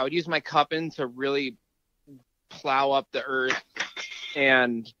use my cupping to really plow up the earth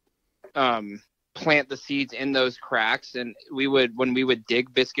and plant the seeds in those cracks. And when we would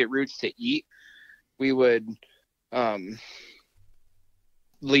dig biscuit roots to eat, we would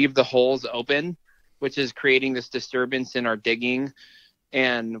leave the holes open, which is creating this disturbance in our digging.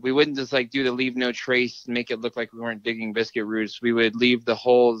 And we wouldn't just do the leave no trace, make it look like we weren't digging biscuit roots. We would leave the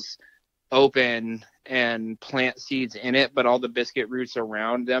holes open and plant seeds in it, but all the biscuit roots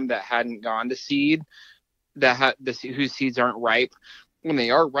around them that hadn't gone to seed, whose seeds aren't ripe, when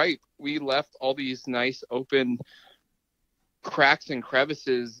they are ripe, we left all these nice open cracks and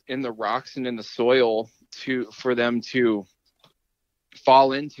crevices in the rocks and in the soil for them to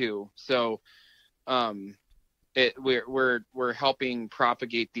fall into. So we're helping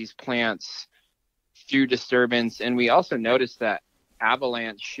propagate these plants through disturbance. And we also noticed that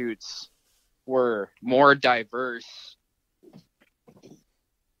avalanche shoots were more diverse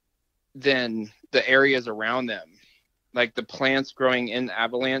than the areas around them. Like the plants growing in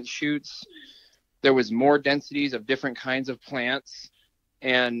avalanche shoots, there was more densities of different kinds of plants.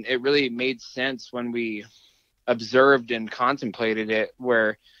 And it really made sense when we observed and contemplated it,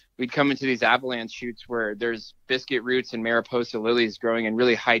 where we'd come into these avalanche shoots where there's biscuit roots and Mariposa lilies growing in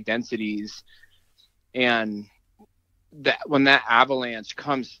really high densities. And that when that avalanche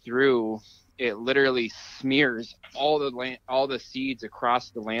comes through, it literally smears all the seeds across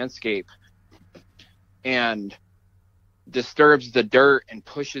the landscape and disturbs the dirt and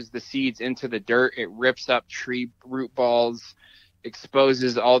pushes the seeds into the dirt. It rips up tree root balls,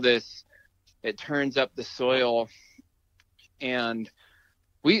 exposes all this. It turns up the soil. And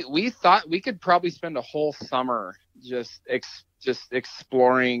we thought we could probably spend a whole summer just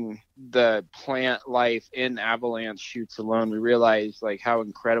exploring the plant life in avalanche shoots alone. We realized how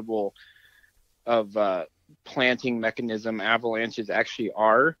incredible of planting mechanism avalanches actually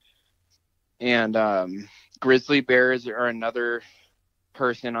are. And grizzly bears are another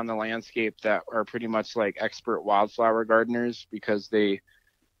person on the landscape that are pretty much like expert wildflower gardeners, because they,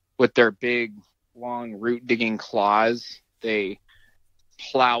 with their big long root digging claws, they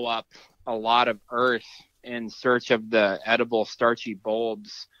plow up a lot of earth in search of the edible starchy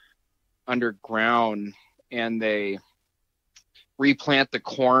bulbs underground, and they replant the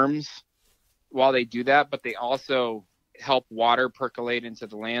corms while they do that, but they also help water percolate into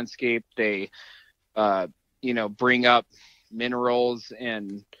the landscape. They bring up minerals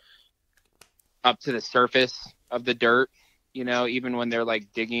and up to the surface of the dirt, even when they're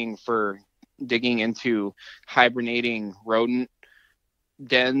digging into hibernating rodent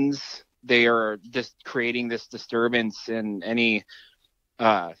dens. They are just creating this disturbance in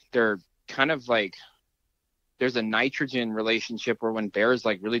they're kind of there's a nitrogen relationship where when bears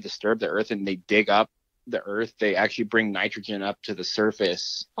really disturb the earth and they dig up the earth, they actually bring nitrogen up to the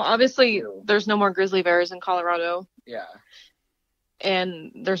surface. Well, obviously there's no more grizzly bears in Colorado. Yeah.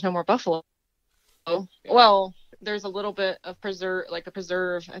 And there's no more buffalo. Yeah. Well, there's a little bit of a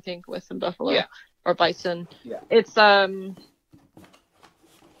preserve, I think, with some buffalo or bison. Yeah. It's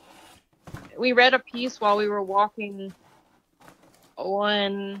we read a piece while we were walking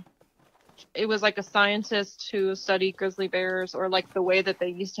on, it was a scientist who studied grizzly bears, or the way that they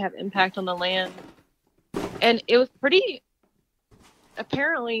used to have impact on the land. And it was pretty,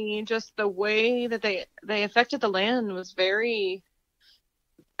 apparently just the way that they affected the land was very,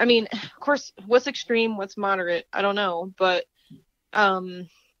 I mean, of course, what's extreme, what's moderate, I don't know, but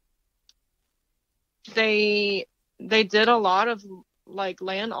they did a lot of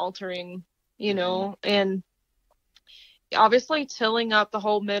land altering, and obviously tilling up the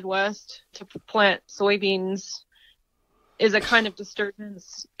whole Midwest to plant soybeans is a kind of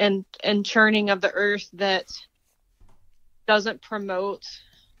disturbance and churning of the earth that doesn't promote,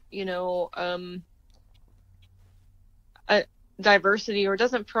 a diversity, or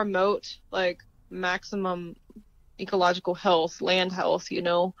doesn't promote maximum ecological health, land health,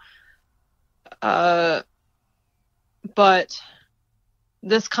 but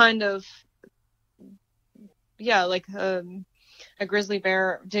this kind of, a grizzly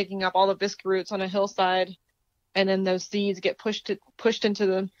bear digging up all the biscuit roots on a hillside, and then those seeds get pushed into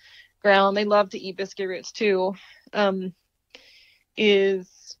the ground. They love to eat biscuit roots too.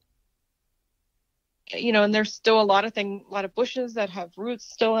 is, and there's still a lot of bushes that have roots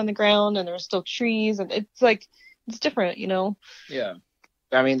still in the ground, and there's still trees, and it's different, Yeah.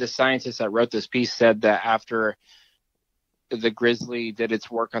 I mean, the scientist that wrote this piece said that after the grizzly did its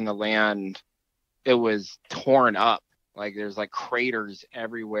work on the land, it was torn up. Like there's like craters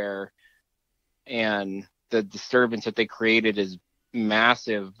everywhere, and the disturbance that they created is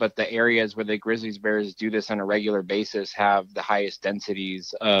massive, but the areas where the grizzly bears do this on a regular basis have the highest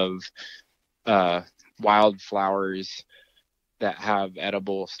densities of wildflowers that have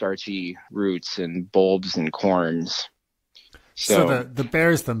edible starchy roots and bulbs and corns. So the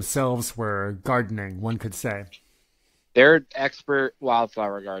bears themselves were gardening, one could say. They're expert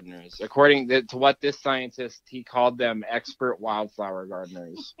wildflower gardeners. According to what this scientist, he called them expert wildflower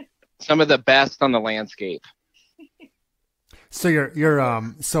gardeners. Some of the best on the landscape. So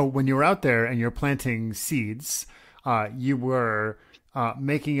you're so when you were out there and you're planting seeds, you were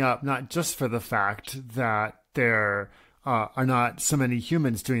making up not just for the fact that there are not so many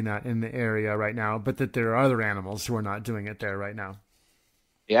humans doing that in the area right now, but that there are other animals who are not doing it there right now.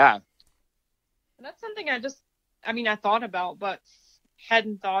 Yeah. And that's something I thought about, but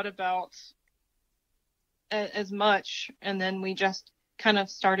hadn't thought about as much. And then we just kind of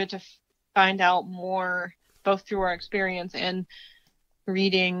started to find out more, both through our experience and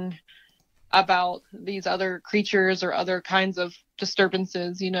reading about these other creatures or other kinds of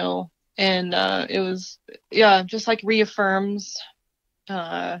disturbances, and it was, just like reaffirms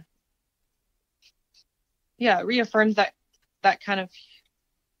that kind of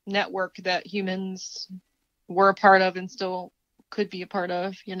network that humans were a part of and still could be a part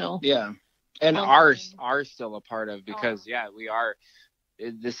of, Yeah. And are still a part of, because we are,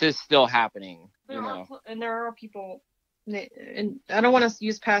 this is still happening, And there are people, and I don't want to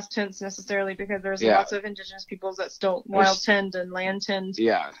use past tense necessarily, because there's lots of indigenous peoples that still wild tend and land tend,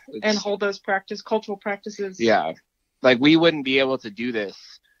 and hold those cultural practices. Yeah, like we wouldn't be able to do this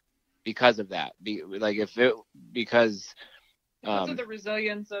because of that. Because of the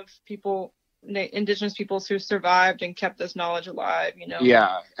resilience of people, indigenous peoples who survived and kept this knowledge alive.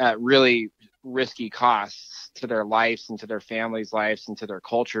 Yeah, at really risky costs to their lives and to their families' lives and to their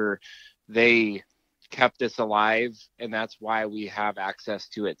culture, they kept this alive, and that's why we have access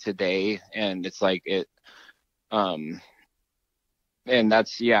to it today. And it's like it and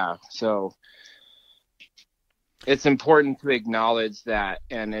that's so it's important to acknowledge that.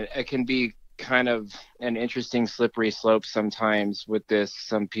 And it can be kind of an interesting slippery slope sometimes with this.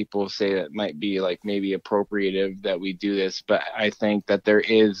 Some people say that might be like maybe appropriative that we do this, but I think that there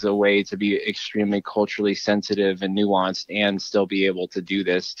is a way to be extremely culturally sensitive and nuanced and still be able to do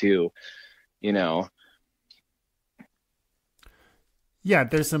this too, Yeah,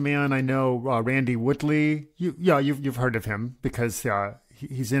 there's a man I know, Randy Woodley. You've heard of him because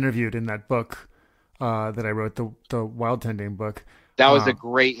he's interviewed in that book that I wrote, the Wildtending book. That was a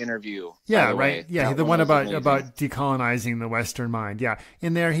great interview. Yeah, right. Yeah, the one about decolonizing the Western mind. Yeah,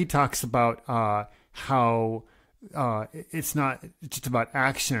 in there he talks about how it's not just about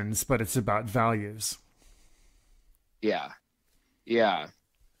actions, but it's about values. Yeah,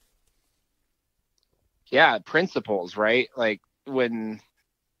 principles, right? Like when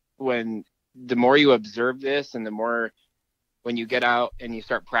the more you observe this, and the more when you get out and you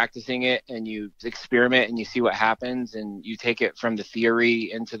start practicing it and you experiment and you see what happens and you take it from the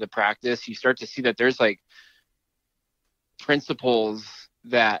theory into the practice, you start to see that there's like principles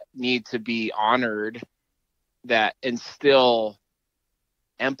that need to be honored that instill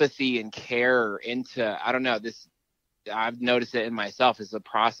empathy and care into, I don't know, this, I've noticed it in myself as a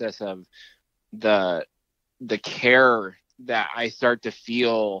process of the care that I start to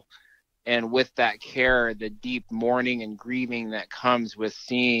feel. And with that care, the deep mourning and grieving that comes with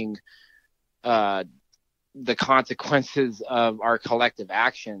seeing the consequences of our collective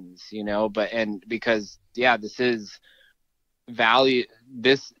actions, because this is value.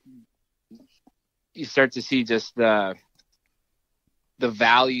 This, you start to see just the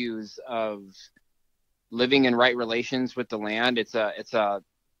values of living in right relations with the land. It's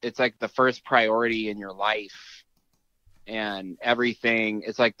like the first priority in your life. And everything,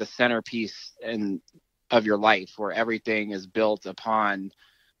 it's like the centerpiece of your life, where everything is built upon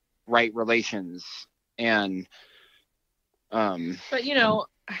right relations. And but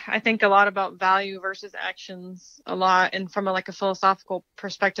I think a lot about value versus actions a lot, and from a philosophical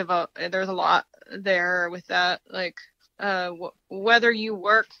perspective, there's a lot there with that, like whether you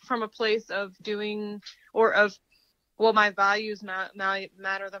work from a place of doing or of, well, my values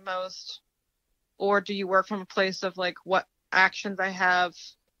matter the most, or do you work from a place of like what actions I have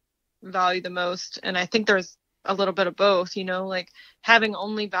value the most? And I think there's a little bit of both, like having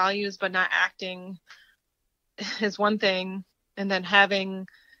only values but not acting is one thing, and then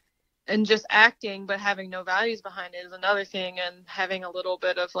just acting but having no values behind it is another thing, and having a little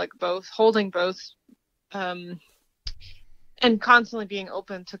bit of like both, holding both, and constantly being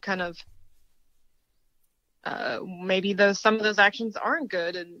open to kind of maybe some of those actions aren't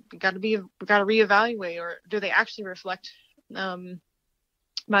good, and we got to reevaluate, or do they actually reflect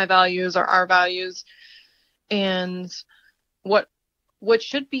my values or our values, and what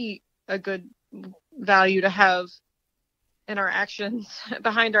should be a good value to have in our actions,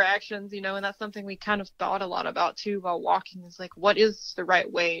 behind our actions, and that's something we kind of thought a lot about too while walking, is like, what is the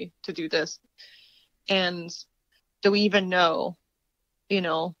right way to do this, and do we even know,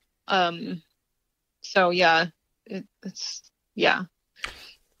 so yeah, it's yeah.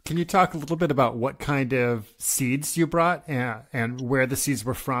 Can you talk a little bit about what kind of seeds you brought, and where the seeds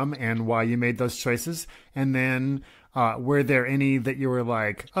were from, and why you made those choices? And then were there any that you were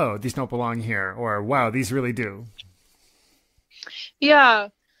like, oh, these don't belong here, or wow, these really do? Yeah,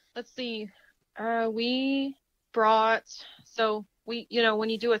 let's see. We brought, when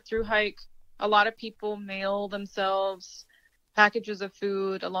you do a through hike, a lot of people mail themselves packages of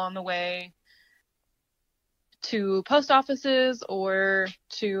food along the way to post offices or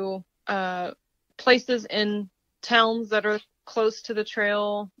to places in towns that are close to the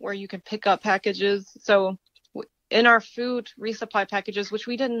trail where you can pick up packages. So in our food resupply packages, which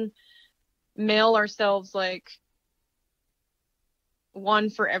we didn't mail ourselves like one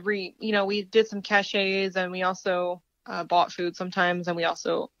for every, we did some caches, and we also bought food sometimes, and we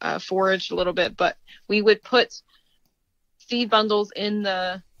also foraged a little bit, but we would put seed bundles in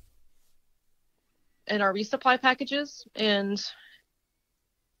our resupply packages, and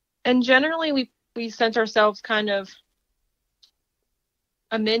generally we sent ourselves kind of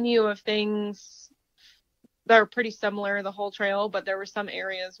a menu of things that are pretty similar the whole trail, but there were some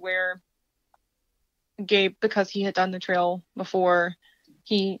areas where Gabe, because he had done the trail before,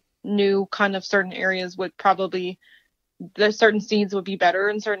 he knew kind of certain areas the certain seeds would be better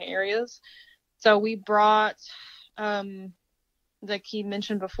in certain areas. So we brought, like he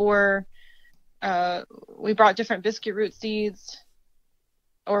mentioned before, we brought different biscuit root seeds,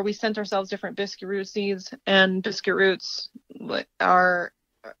 or we sent ourselves different biscuit root seeds, and biscuit roots are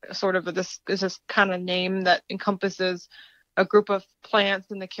sort of this kind of name that encompasses a group of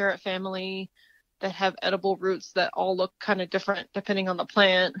plants in the carrot family that have edible roots that all look kind of different depending on the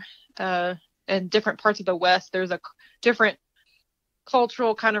plant. In different parts of the West, there's a different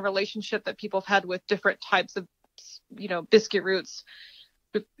cultural kind of relationship that people have had with different types of, biscuit roots,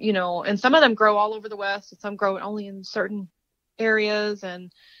 and some of them grow all over the West, and some grow only in certain areas.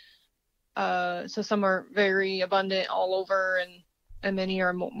 And so some are very abundant all over, and many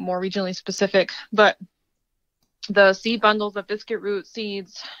are more regionally specific. But the seed bundles of biscuit root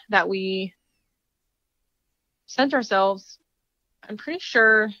seeds that we sent ourselves, I'm pretty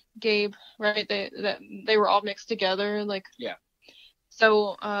sure, Gabe, right? They were all mixed together, like, yeah.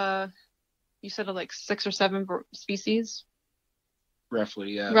 So you said like 6 or 7 species,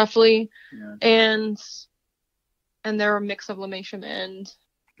 roughly, yeah. Yeah. And they're a mix of lomatium and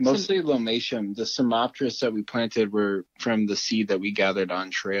mostly lomatium. The Somopteris that we planted were from the seed that we gathered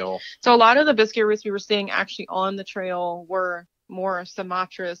on trail. So a lot of the biscuit roots we were seeing actually on the trail were more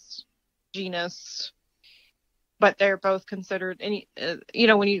Somopteris genus, but they're both considered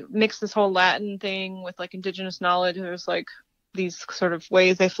when you mix this whole Latin thing with like indigenous knowledge, there's like these sort of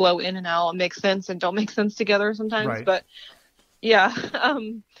ways they flow in and out and make sense and don't make sense together sometimes. Right. But yeah,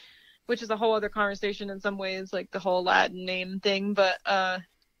 which is a whole other conversation in some ways, like the whole Latin name thing. But a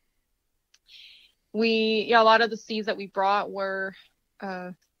lot of the seeds that we brought were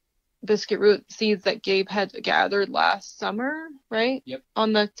biscuit root seeds that Gabe had gathered last summer, right? Yep.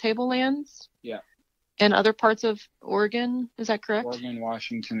 On the tablelands. Yeah. And other parts of Oregon, is that correct? Oregon,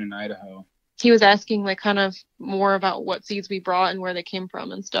 Washington, and Idaho. He was asking like kind of more about what seeds we brought and where they came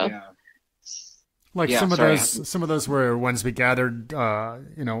from and stuff. Yeah. Some of those were ones we gathered. I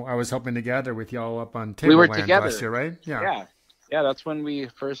was helping to gather with y'all up on Tableland last year, right? Yeah. That's when we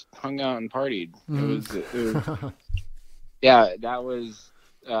first hung out and partied. Mm-hmm. It was yeah, that was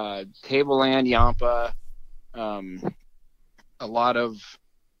Tableland, Yampa, a lot of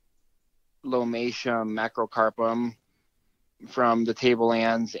Lomatium, Macrocarpum from the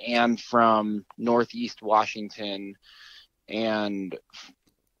Tablelands and from Northeast Washington, and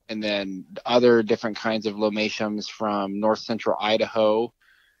then other different kinds of Lomatiums from North Central Idaho,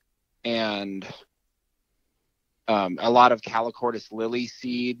 and a lot of Calochortus lily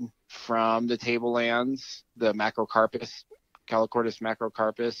seed from the Tablelands, the Macrocarpus, Calochortus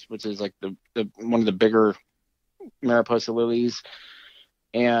macrocarpus, which is like the one of the bigger Mariposa lilies.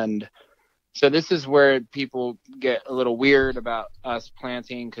 And so this is where people get a little weird about us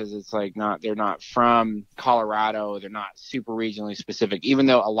planting, because it's like they're not from Colorado. They're not super regionally specific, even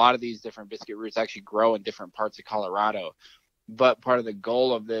though a lot of these different biscuit roots actually grow in different parts of Colorado. But part of the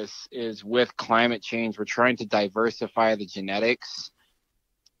goal of this is, with climate change, we're trying to diversify the genetics.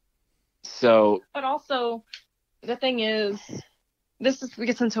 So, but also the thing is, this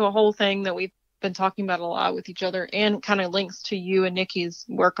gets into a whole thing that we've been talking about a lot with each other, and kind of links to you and Nikki's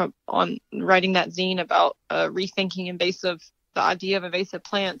work on writing that zine about rethinking the idea of invasive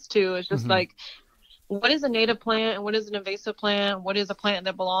plants too. It's just like, what is a native plant and what is an invasive plant? What is a plant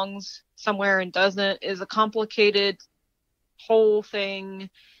that belongs somewhere and doesn't, is a complicated whole thing.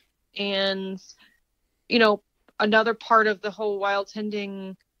 And, another part of the whole wild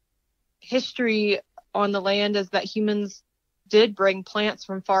tending history on the land is that humans did bring plants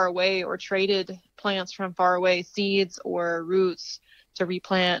from far away, or traded plants from far away, seeds or roots to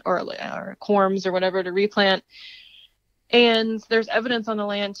replant, or corms or whatever to replant. And there's evidence on the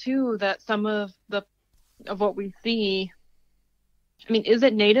land too that some of what we see, is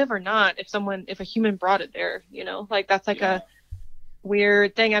it native or not? If a human brought it there, that's like a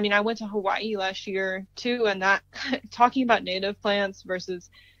weird thing. I went to Hawaii last year too, and that talking about native plants versus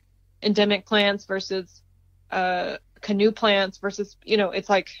endemic plants versus canoe plants versus, it's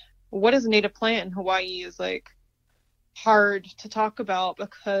like, what is a native plant in Hawaii is like hard to talk about,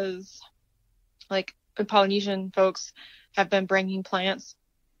 because like the Polynesian folks have been bringing plants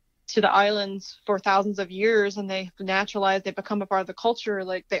to the islands for thousands of years, and they've naturalized, they become a part of the culture.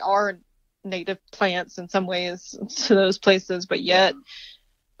 Like, they are native plants in some ways to those places, but yet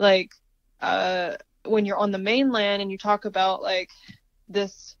like when you're on the mainland and you talk about like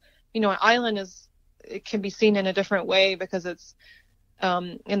this, an island it can be seen in a different way, because it's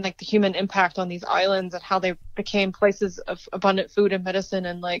and like the human impact on these islands and how they became places of abundant food and medicine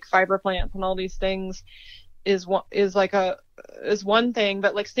and like fiber plants and all these things is one thing.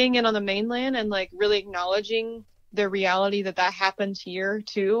 But like seeing it on the mainland and like really acknowledging the reality that happened here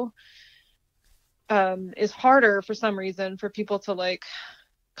too is harder for some reason for people to like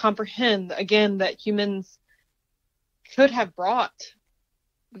comprehend, again, that humans could have brought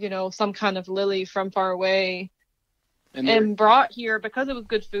some kind of lily from far away and brought here because it was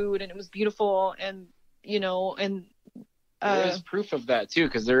good food and it was beautiful, and there is proof of that too,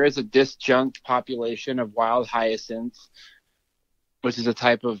 because there is a disjunct population of wild hyacinth, which is a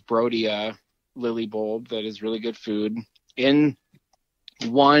type of Brodia lily bulb that is really good food, in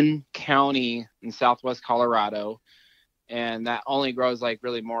one county in southwest Colorado, and that only grows like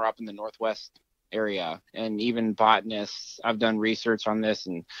really more up in the northwest area. And even botanists, I've done research on this,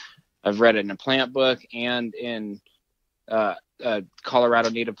 and I've read it in a plant book and in Colorado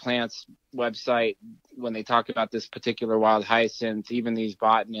Native Plants website, when they talk about this particular wild hyacinth. Even these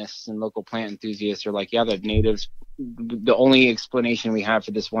botanists and local plant enthusiasts are like, the natives, the only explanation we have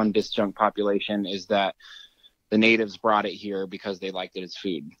for this one disjunct population is that the natives brought it here because they liked it as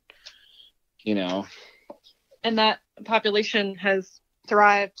food, and that population has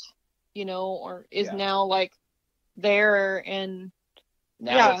thrived, or is now like there, and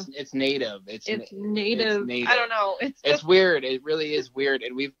now it's native. It's native. I don't know. It's weird. It really is weird.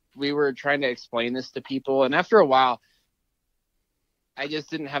 And we were trying to explain this to people, and after a while, I just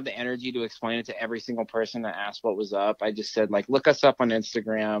didn't have the energy to explain it to every single person that asked what was up. I just said, like, look us up on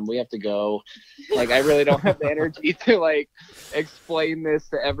Instagram. We have to go. Like, I really don't have the energy to like explain this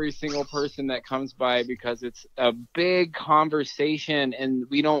to every single person that comes by, because it's a big conversation and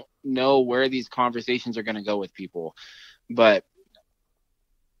we don't know where these conversations are going to go with people. But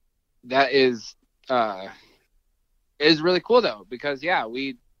that is really cool though, because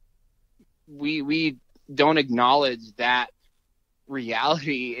we don't acknowledge that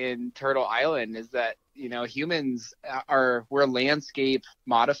reality in Turtle Island, is that humans we're landscape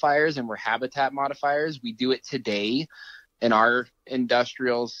modifiers and we're habitat modifiers. We do it today in our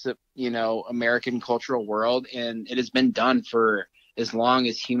industrial American cultural world, and it has been done for as long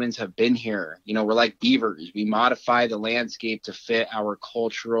as humans have been here. We're like beavers. We modify the landscape to fit our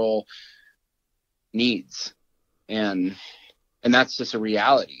cultural needs, and that's just a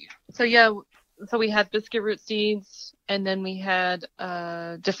reality. So we had biscuit root seeds, and then we had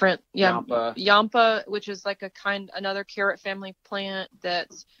different yampa, which is like another carrot family plant that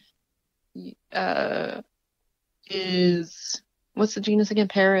is, what's the genus again?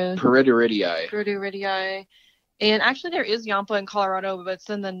 Peridioideae. And actually there is yampa in Colorado, but it's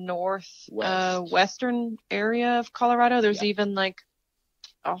in the western area of Colorado. There's even like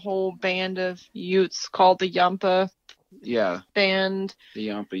a whole band of Utes called the Yampa band. The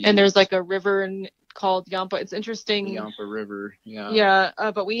Yampa Utes. And there's like a river in called Yampa. It's interesting. The Yampa River. Yeah. Yeah.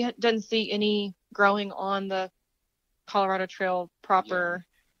 But we didn't see any growing on the Colorado Trail proper,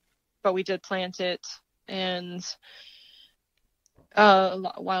 but we did plant it, and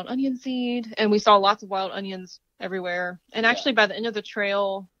wild onion seed, and we saw lots of wild onions everywhere. And actually by the end of the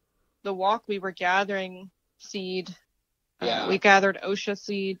trail, the walk, we were gathering seed. We gathered osha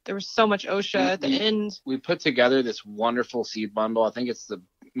seed. There was so much osha at the end. We put together this wonderful seed bundle. I think it's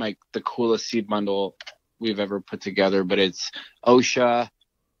the coolest seed bundle we've ever put together, but it's osha,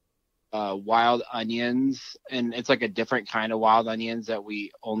 wild onions, and it's like a different kind of wild onions that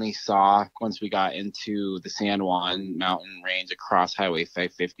we only saw once we got into the San Juan mountain range across Highway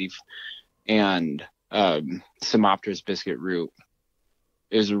 550, and Somopteris biscuit root.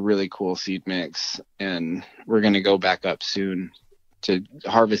 It was a really cool seed mix, and we're going to go back up soon to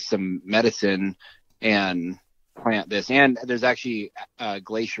harvest some medicine and plant this. And there's actually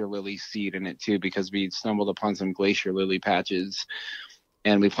glacier lily seed in it too, because we stumbled upon some glacier lily patches,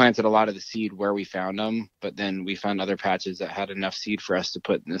 and we planted a lot of the seed where we found them, but then we found other patches that had enough seed for us to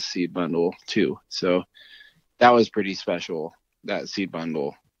put in this seed bundle too. So that was pretty special, that seed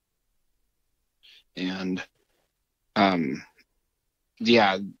bundle. And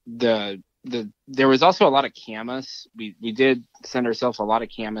there was also a lot of camas. We did send ourselves a lot of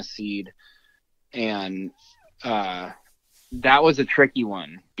camas seed, and that was a tricky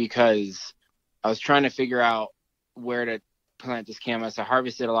one because I was trying to figure out where to plant this camas. I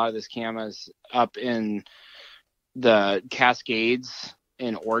harvested a lot of this camas up in the Cascades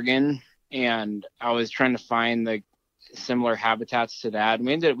in Oregon, and I was trying to find the similar habitats to that.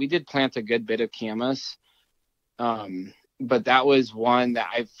 And we did plant a good bit of camas. But that was one that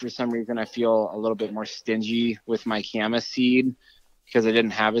for some reason, I feel a little bit more stingy with my camas seed because I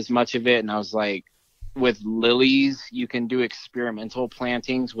didn't have as much of it. And I was like, with lilies, you can do experimental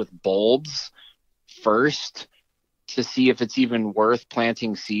plantings with bulbs first to see if it's even worth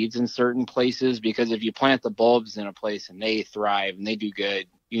planting seeds in certain places. Because if you plant the bulbs in a place and they thrive and they do good,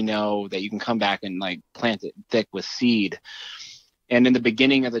 you know that you can come back and like plant it thick with seed. And in the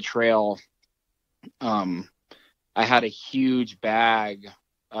beginning of the trail, I had a huge bag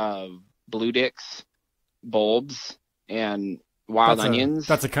of blue dicks bulbs and wild onions.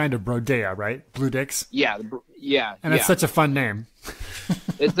 That's a kind of brodea, right? Blue dicks? Yeah. And it's such a fun name.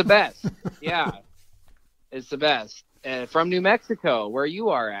 It's the best. Yeah. It's the best. From New Mexico, where you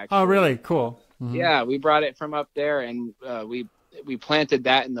are, actually. Oh, really? Cool. Mm-hmm. Yeah, we brought it from up there, and we planted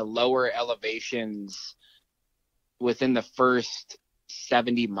that in the lower elevations within the first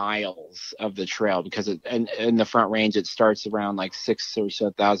 70 miles of the trail, because in the Front Range it starts around like 6,000 or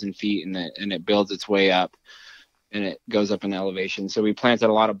so feet, and it builds its way up, and it goes up in elevation. So we planted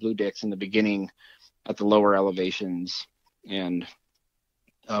a lot of blue dicks in the beginning at the lower elevations, and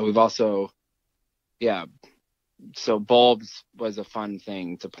we've also so bulbs was a fun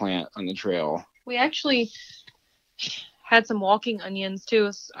thing to plant on the trail. We actually had some walking onions too.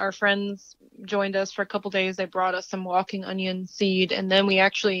 Our friends joined us for a couple days. They brought us some walking onion seed, and then we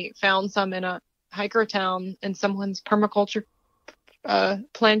actually found some in a hiker town in someone's permaculture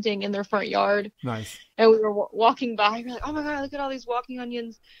planting in their front yard. Nice. And we were walking by. We're like, oh my god, look at all these walking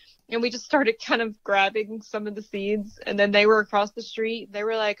onions. And we just started kind of grabbing some of the seeds, and then they were across the street. They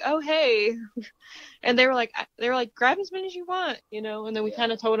were like, oh, hey. And they were like, grab as many as you want, you know? And then we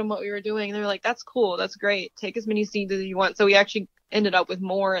kind of told them what we were doing. And they were like, that's cool. That's great. Take as many seeds as you want. So we actually ended up with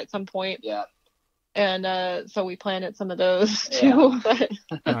more at some point. Yeah. And so we planted some of those too. But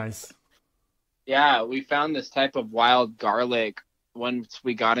nice. Yeah, we found this type of wild garlic once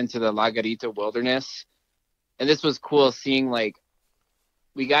we got into the La Garita wilderness. And this was cool seeing, like,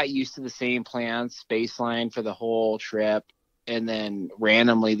 we got used to the same plants baseline for the whole trip, and then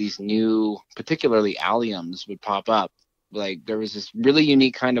randomly these new, particularly alliums, would pop up. Like, there was this really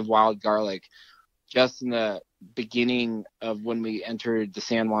unique kind of wild garlic just in the beginning of when we entered the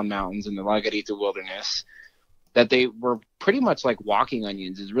San Juan Mountains in the La Garita wilderness, that they were pretty much like walking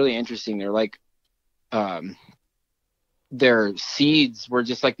onions. It's really interesting. They're like, their seeds were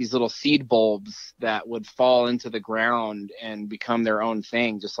just like these little seed bulbs that would fall into the ground and become their own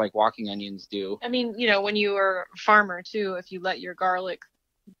thing, just like walking onions do. I mean, you know, when you were a farmer too, if you let your garlic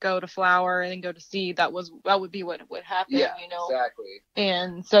go to flower and then go to seed, that would be what would happen. Yeah, you know? Exactly.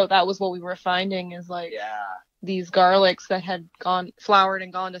 And so that was what we were finding is like these garlics that had flowered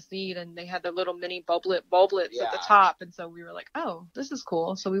and gone to seed, and they had the little mini bulblets at the top. And so we were like, oh, this is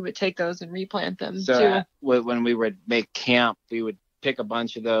cool. So we would take those and replant them too. When we would make camp, we would pick a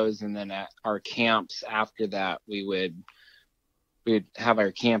bunch of those, and then at our camps after that, we would we'd have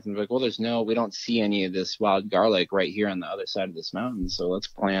our camp and be like, well, we don't see any of this wild garlic right here on the other side of this mountain, so let's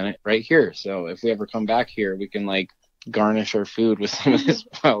plant it right here. So if we ever come back here, we can like garnish our food with some of this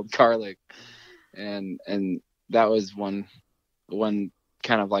wild garlic. And that was one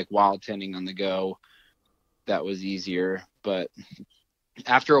kind of like wild tending on the go that was easier. But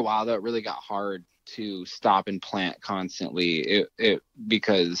after a while, though, it really got hard to stop and plant constantly. It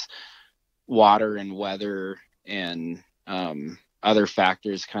because water and weather and other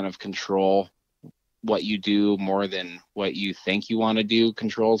factors kind of control what you do more than what you think you want to do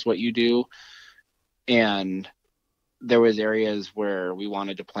controls what you do. And there was areas where we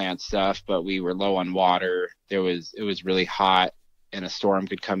wanted to plant stuff, but we were low on water. It was really hot and a storm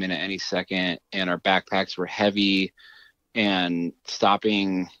could come in at any second, and our backpacks were heavy, and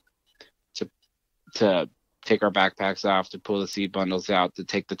stopping to take our backpacks off, to pull the seed bundles out, to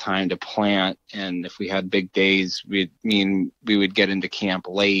take the time to plant. And if we had big days, we would get into camp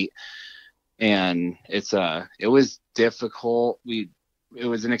late, and it was difficult. It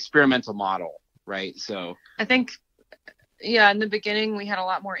was an experimental model, right? So I think, in the beginning we had a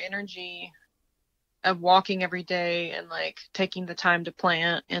lot more energy of walking every day and like taking the time to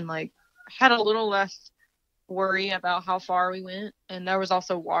plant, and like had a little less worry about how far we went. And there was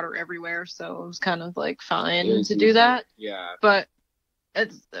also water everywhere, so it was kind of like fine to do that. Yeah. But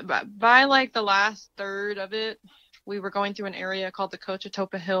it's by like the last third of it, we were going through an area called the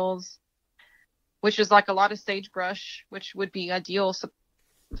Cochetopa Hills, which is like a lot of sagebrush, which would be ideal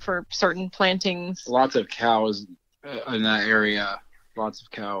for certain plantings. Lots of cows in that area. Lots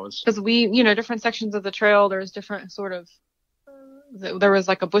of cows. Because different sections of the trail, there's different sort of, there was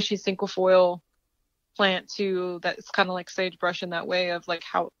like a bushy cinquefoil plant too, that's kind of like sagebrush in that way of like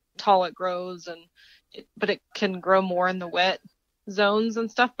how tall it grows, but it can grow more in the wet zones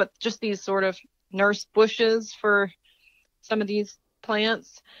and stuff. But just these sort of nurse bushes for some of these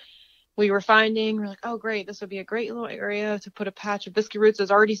plants, we were finding, we're like, oh great, this would be a great little area to put a patch of biscuit roots.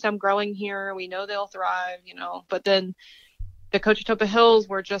 There's already some growing here. We know they'll thrive, but then the Cochetopa Hills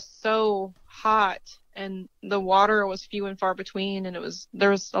were just so hot, and the water was few and far between, and there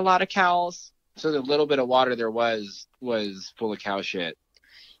was a lot of cows. So the little bit of water there was full of cow shit.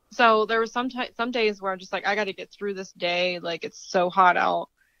 So there was some days where I'm just like, I got to get through this day. Like, it's so hot out.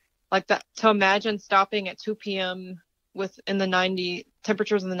 Like that, to imagine stopping at 2 p.m. in the 90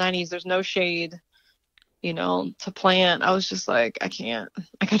 temperatures in the 90s, there's no shade, to plant. I was just like, I can't.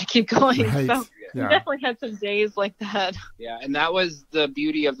 I got to keep going. Right. So we definitely had some days like that. Yeah, and that was the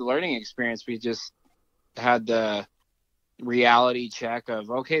beauty of the learning experience. We just had the reality check of,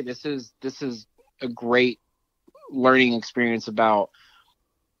 okay, this is a great learning experience about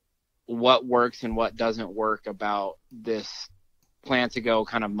what works and what doesn't work about this plant to go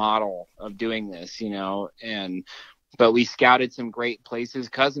kind of model of doing this, but we scouted some great places,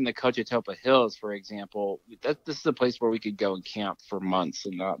 because in the Cochetopa Hills, for example, this is a place where we could go and camp for months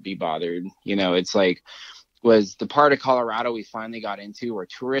and not be bothered. It's like, was the part of Colorado we finally got into where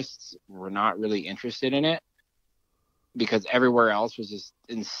tourists were not really interested in it, because everywhere else was just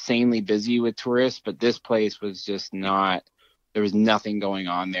insanely busy with tourists. But this place was just not, there was nothing going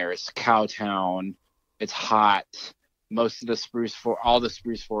on there. It's cow town. It's hot. Most of all the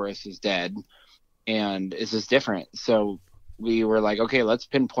spruce forest is dead, and it's just different. So we were like, okay, let's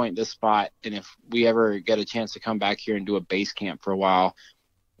pinpoint this spot. And if we ever get a chance to come back here and do a base camp for a while,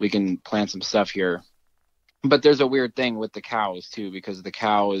 we can plant some stuff here. But there's a weird thing with the cows too, because the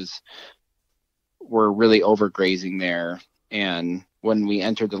cows were really overgrazing there. And when we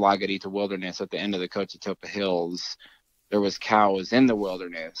entered the La Garita wilderness at the end of the Cochetopa Hills, there was cows in the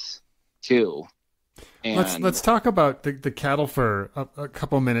wilderness too. And let's talk about the cattle for a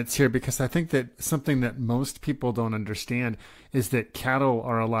couple minutes here, because I think that something that most people don't understand is that cattle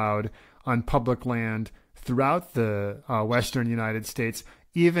are allowed on public land throughout the western United States,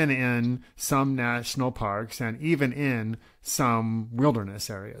 even in some national parks and even in some wilderness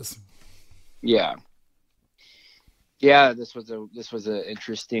areas. Yeah, this was a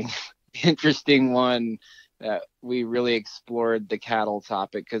interesting one. That we really explored the cattle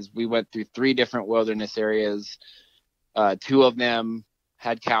topic, because we went through 3 different wilderness areas. 2 of them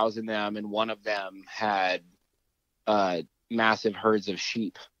had cows in them, and 1 of them had massive herds of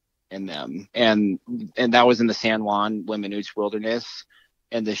sheep in them. And that was in the San Juan Weminuche wilderness.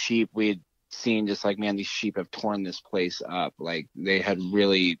 And the sheep, we'd seen just like, man, these sheep have torn this place up. Like, they had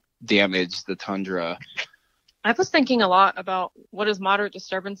really damaged the tundra. I was thinking a lot about what does moderate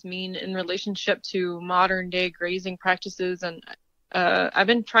disturbance mean in relationship to modern day grazing practices. And I've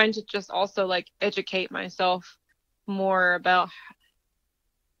been trying to just also like educate myself more about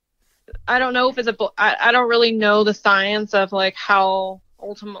I don't know if it's I don't really know the science of like how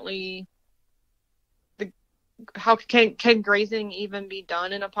ultimately how can grazing even be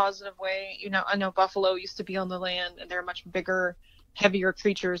done in a positive way. You know, I know buffalo used to be on the land and they're much bigger, heavier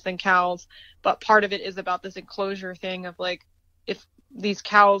creatures than cows, but part of it is about this enclosure thing of like, if these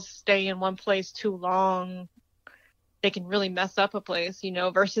cows stay in one place too long, they can really mess up a place, you know,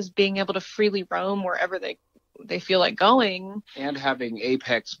 versus being able to freely roam wherever they feel like going. And having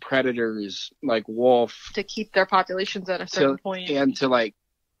apex predators like wolf to keep their populations at a certain point. And to like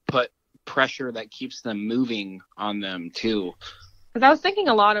put pressure that keeps them moving on them too. Because I was thinking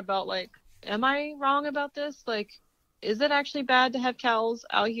a lot about like, am I wrong about this? Like, is it actually bad to have cows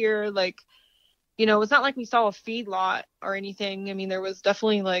out here? Like, you know, it's not like we saw a feedlot or anything. I mean, there was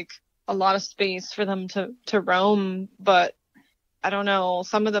definitely like a lot of space for them to roam, but I don't know,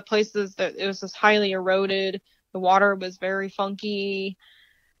 some of the places that it was just highly eroded, the water was very funky,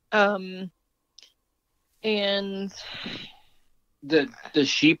 and the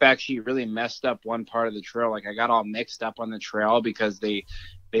sheep actually really messed up one part of the trail. Like I got all mixed up on the trail because they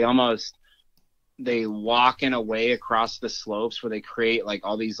walk in a way across the slopes where they create like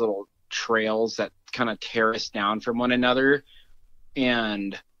all these little trails that kind of tear us down from one another,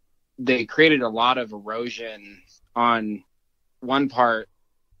 and they created a lot of erosion on one part,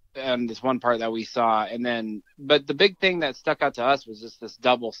 and this one part that we saw. And then, but the big thing that stuck out to us was just this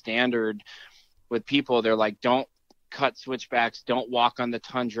double standard with people. They're like, don't cut switchbacks, don't walk on the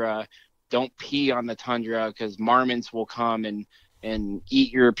tundra, don't pee on the tundra because marmots will come and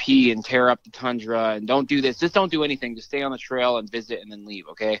eat your pee and tear up the tundra, and don't do this, just don't do anything, just stay on the trail and visit and then leave,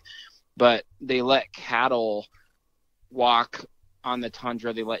 okay? But they let cattle walk on the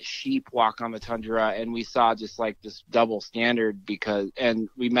tundra, they let sheep walk on the tundra, and we saw just like this double standard and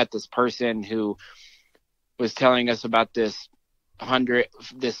we met this person who was telling us about these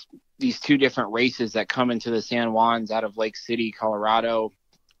two different races that come into the San Juans out of Lake City, Colorado.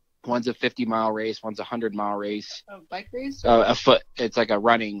 One's a 50-mile race, one's a 100-mile race. A bike race? A foot. It's like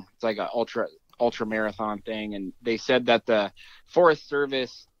it's like a ultra marathon thing. And they said that the Forest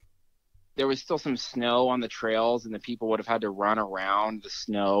Service, there was still some snow on the trails, and the people would have had to run around the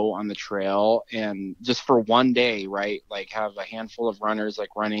snow on the trail, and just for one day, right? Like have a handful of runners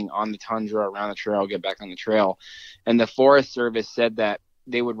like running on the tundra around the trail, get back on the trail. And the Forest Service said that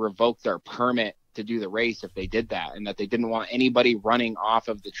they would revoke their permit to do the race if they did that, and that they didn't want anybody running off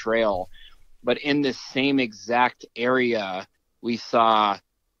of the trail. But in this same exact area, we saw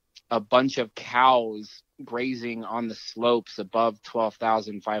a bunch of cows grazing on the slopes above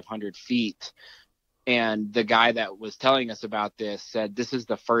 12,500 feet. And the guy that was telling us about this said, this is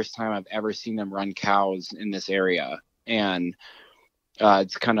the first time I've ever seen them run cows in this area. And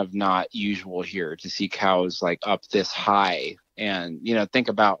it's kind of not usual here to see cows like up this high. And, you know, think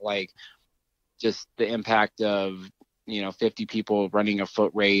about like just the impact of, 50 people running a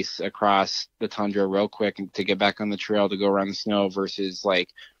foot race across the tundra real quick and to get back on the trail to go around the snow versus like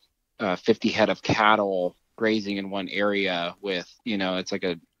 50 head of cattle grazing in one area with, it's like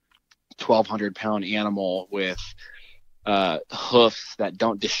a 1,200 pound animal with hoofs that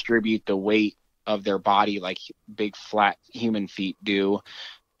don't distribute the weight of their body like big flat human feet do.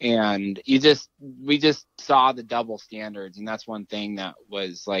 And we just saw the double standards. And that's one thing that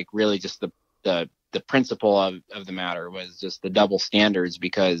was like really just the principle of the matter was just the double standards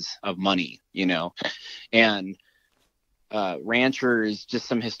because of money, and ranchers, just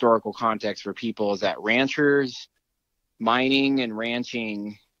some historical context for people is that ranchers, mining and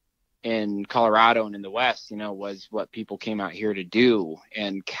ranching in Colorado and in the West, was what people came out here to do.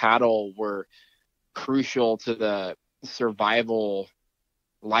 And cattle were crucial to the survival,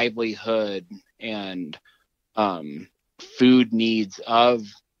 livelihood, and food needs of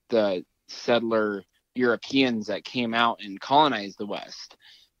the settler Europeans that came out and colonized the West.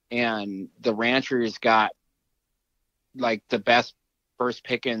 And the ranchers got like the best first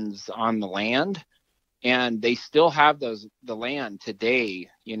pickings on the land, and they still have the land today.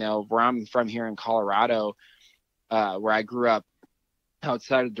 Where I'm from here in Colorado, where I grew up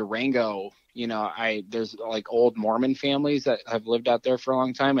outside of Durango, there's like old Mormon families that have lived out there for a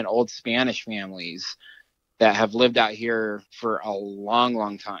long time, and old Spanish families that have lived out here for a long,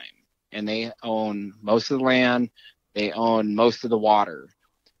 long time. And they own most of the land, they own most of the water.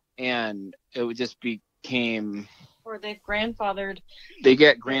 And it would just became... Or they get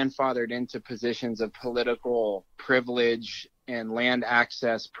grandfathered into positions of political privilege and land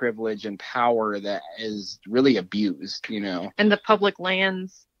access privilege and power that is really abused, And the public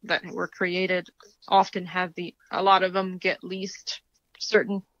lands that were created often have a lot of them get leased.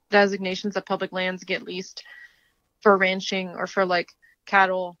 Certain designations of public lands get leased for ranching or for like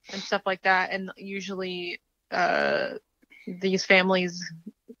cattle and stuff like that. And usually these families,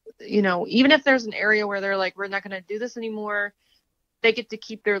 you know, even if there's an area where they're like, we're not going to do this anymore, they get to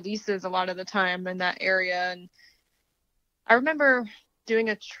keep their leases a lot of the time in that area. And I remember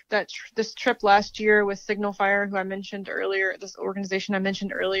doing this trip last year with Signal Fire, who I mentioned earlier, this organization I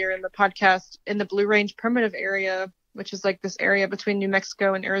mentioned earlier in the podcast, in the Blue Range Primitive Area, which is like this area between New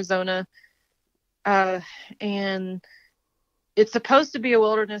Mexico and Arizona. And it's supposed to be a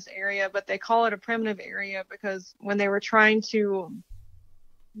wilderness area, but they call it a primitive area because when they were trying to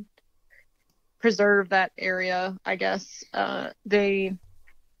preserve that area, I guess, a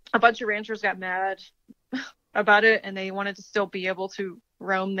bunch of ranchers got mad about it, and they wanted to still be able to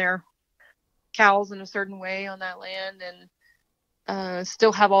roam their cows in a certain way on that land and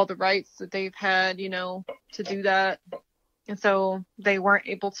still have all the rights that they've had, you know, to do that. And so they weren't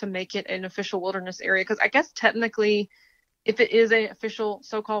able to make it an official wilderness area, because I guess technically, if it is an official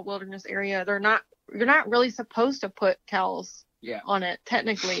so-called wilderness area, you're not really supposed to put cows on it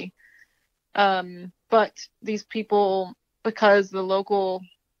technically. But these people, because the local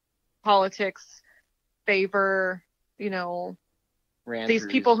politics favor, you know, ranchers, these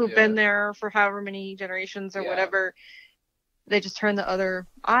people who've been there for however many generations or whatever, they just turn the other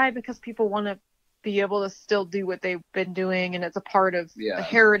eye because people want to be able to still do what they've been doing, and it's a part of the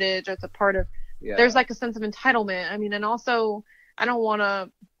heritage. It's a part of there's like a sense of entitlement. I mean, and also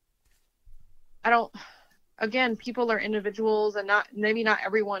again, people are individuals, and maybe not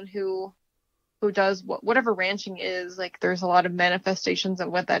everyone who does whatever ranching is, like, there's a lot of manifestations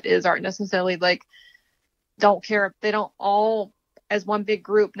of what that is aren't necessarily like don't care. They don't all as one big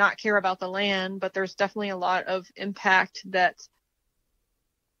group not care about the land, but there's definitely a lot of impact that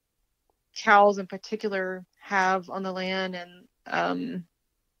cows in particular have on the land. And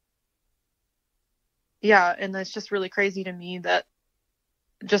and it's just really crazy to me that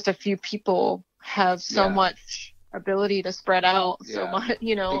just a few people have so much ability to spread out so much,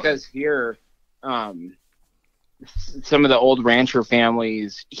 you know. Because here, some of the old rancher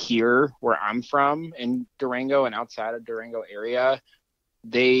families here where I'm from in Durango and outside of Durango area,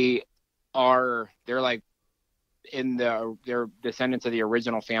 they're like they're descendants of the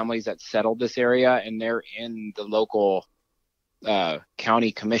original families that settled this area, and they're in the local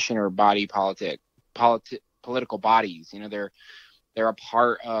county commissioner body political bodies. You know, they're a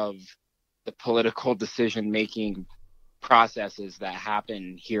part of the political decision making processes that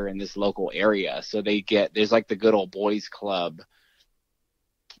happen here in this local area. So there's like the good old boys club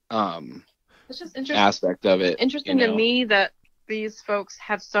it's just interesting aspect of it. Interesting to me that these folks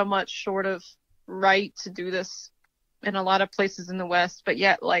have so much sort of right to do this in a lot of places in the West, but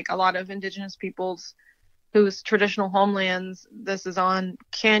yet like a lot of indigenous peoples whose traditional homelands this is on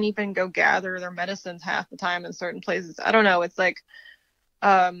can't even go gather their medicines half the time in certain places. I don't know. It's like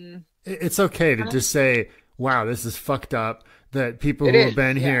it's okay to just say, wow, this is fucked up, that people who have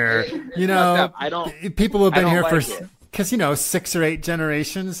been here, you know, people who have been here for, because, you know, 6 or 8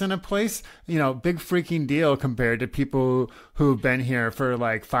 generations in a place, you know, big freaking deal compared to people who've been here for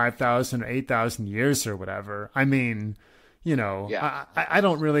like 5,000 or 8,000 years or whatever. I mean, you know, I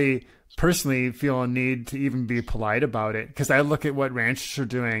don't really personally feel a need to even be polite about it, because I look at what ranchers are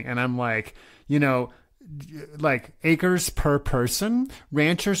doing and I'm like, you know, like acres per person,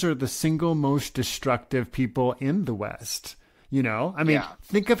 ranchers are the single most destructive people in the West. You know, I mean,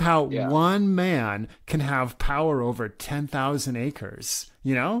 think of how one man can have power over 10,000 acres,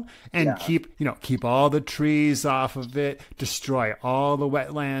 you know, and keep all the trees off of it, destroy all the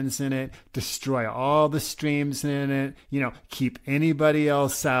wetlands in it, destroy all the streams in it, you know, keep anybody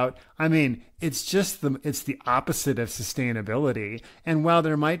else out. I mean, it's the opposite of sustainability. And while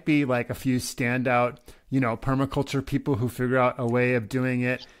there might be like a few standout, you know, permaculture people who figure out a way of doing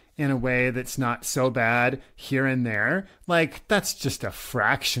it in a way that's not so bad here and there, like that's just a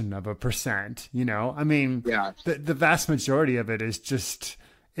fraction of a percent, you know. I mean, the vast majority of it is just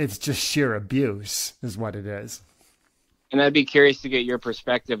sheer abuse is what it is. And I'd be curious to get your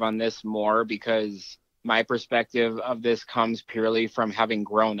perspective on this more, because my perspective of this comes purely from having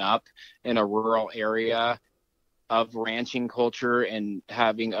grown up in a rural area of ranching culture and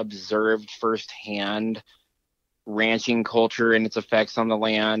having observed firsthand ranching culture and its effects on the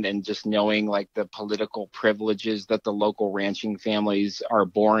land, and just knowing like the political privileges that the local ranching families are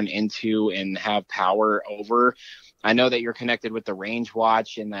born into and have power over. I know that you're connected with the Range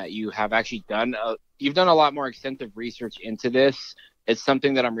Watch and that you have actually done a lot more extensive research into this. It's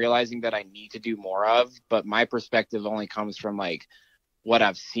something that I'm realizing that I need to do more of, but my perspective only comes from like what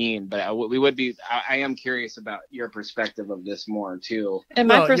I've seen. But I am curious about your perspective of this more too. And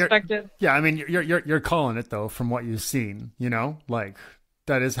my perspective. I mean, you're calling it though from what you've seen, you know, like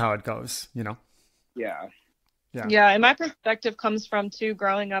that is how it goes, Yeah. Yeah, and my perspective comes from too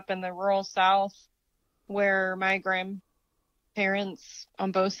growing up in the rural South, where my grandparents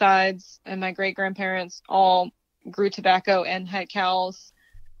on both sides and my great grandparents all grew tobacco and had cows.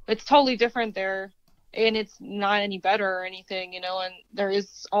 It's totally different there, and it's not any better or anything, and there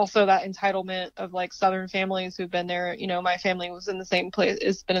is also that entitlement of like Southern families who've been there. My family was in the same place,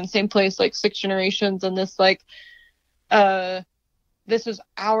 it's been in the same place like 6 generations, and this like this is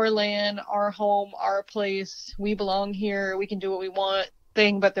our land, our home, our place, we belong here, we can do what we want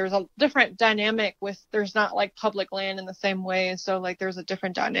thing. But there's a different dynamic there's not like public land in the same way, so like there's a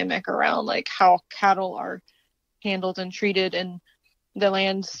different dynamic around like how cattle are handled and treated, and the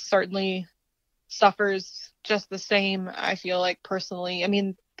land certainly suffers just the same, I feel like, personally. I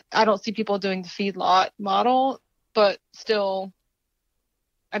mean, I don't see people doing the feedlot model, but still,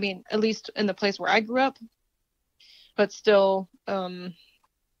 I mean, at least in the place where I grew up, but still,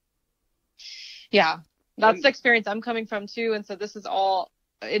 yeah, that's the experience I'm coming from too. And so this is all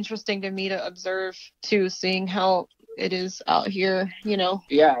interesting to me to observe too, seeing how it is out here,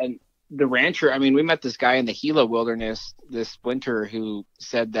 Yeah, and the rancher, I mean, we met this guy in the Gila wilderness this winter who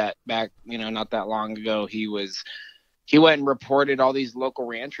said that back, not that long ago, he went and reported all these local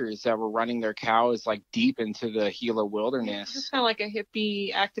ranchers that were running their cows like deep into the Gila wilderness. He's just kind of like a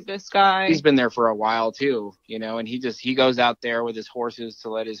hippie activist guy. He's been there for a while too, and he goes out there with his horses to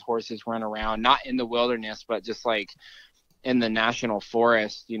let his horses run around, not in the wilderness, but just like in the national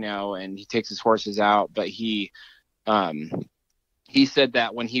forest, and he takes his horses out. But he said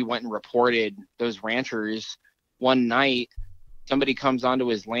that when he went and reported those ranchers, one night somebody comes onto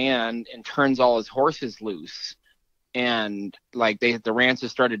his land and turns all his horses loose. And like the ranchers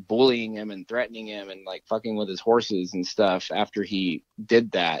started bullying him and threatening him and like fucking with his horses and stuff after he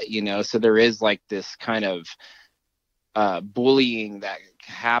did that, so there is like this kind of bullying that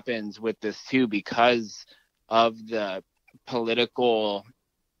happens with this too, because of the political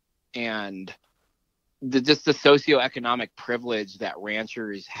and the socioeconomic privilege that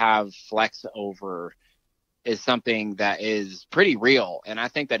ranchers have flex over is something that is pretty real. And I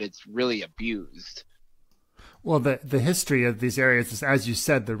think that it's really abused. Well, the history of these areas is, as you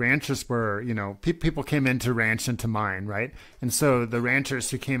said, the ranchers were, people came in to ranch and to mine, right? And so the ranchers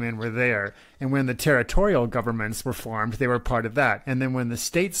who came in were there. And when the territorial governments were formed, they were part of that. And then when the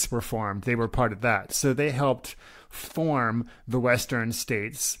states were formed, they were part of that. So they helped form the Western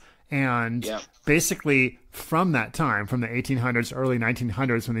states. And basically from that time, from the 1800s, early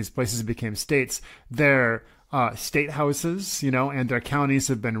 1900s, when these places became states, their state houses, and their counties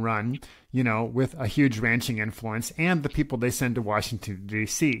have been run, with a huge ranching influence, and the people they send to Washington,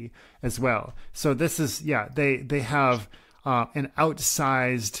 D.C. as well. So this is, they have an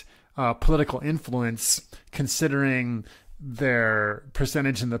outsized political influence considering their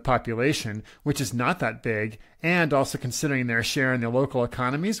percentage in the population, which is not that big, and also considering their share in the local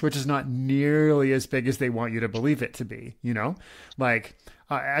economies, which is not nearly as big as they want you to believe it to be, like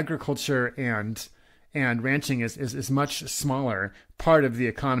agriculture and ranching is much smaller part of the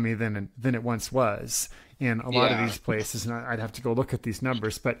economy than it once was in a lot of these places. And I'd have to go look at these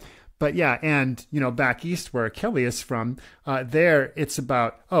numbers, but yeah. And, back east where Kelly is from, there it's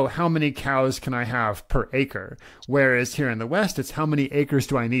about, how many cows can I have per acre? Whereas here in the West, it's how many acres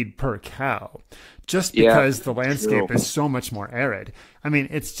do I need per cow? Just because the landscape is so much more arid. I mean,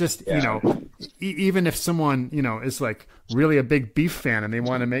 it's just, even if someone, is like really a big beef fan and they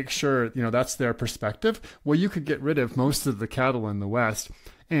want to make sure, that's their perspective, well, you could get rid of most of the cattle in the West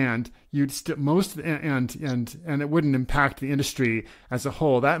and you'd and it wouldn't impact the industry as a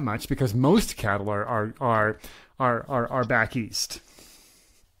whole that much because most cattle are back east.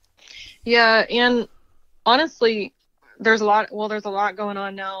 Yeah. And honestly, there's a lot going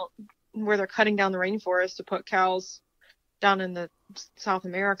on now where they're cutting down the rainforest to put cows down in the South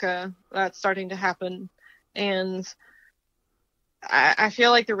America. That's starting to happen. And I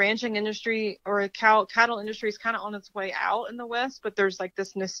feel like the ranching industry or cattle industry is kind of on its way out in the West, but there's like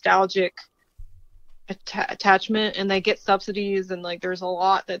this nostalgic attachment, and they get subsidies, and like there's a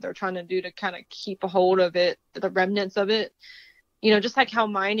lot that they're trying to do to kind of keep a hold of it, the remnants of it. Just like how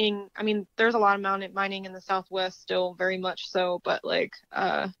mining, I mean, there's a lot of mining in the Southwest still, very much so, but like,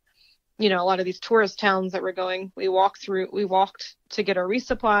 a lot of these tourist towns that we walked to get a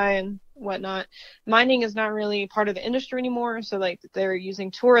resupply and whatnot. Mining is not really part of the industry anymore. So like they're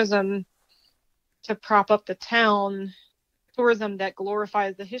using tourism to prop up the town, tourism that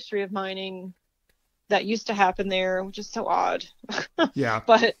glorifies the history of mining that used to happen there, which is so odd. Yeah.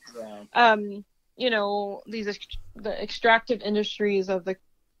 But, the extractive industries of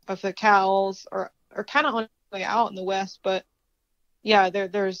the cows are kind of on the way out in the West, but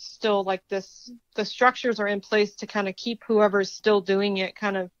there's still like this, the structures are in place to kind of keep whoever's still doing it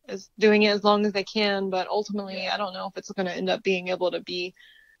kind of as doing it as long as they can. But ultimately, I don't know if it's going to end up being able to be,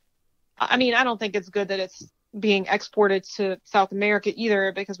 I mean, I don't think it's good that it's being exported to South America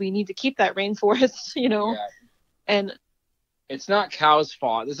either, because we need to keep that rainforest, Yeah. And it's not cows'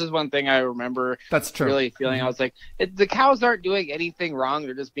 fault. This is one thing I remember. That's true. Really feeling. Mm-hmm. I was like, the cows aren't doing anything wrong.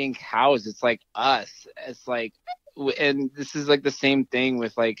 They're just being cows. It's like us. It's like, and this is like the same thing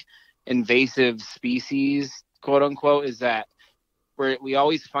with like invasive species, quote unquote, is that we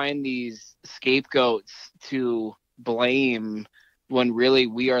always find these scapegoats to blame when really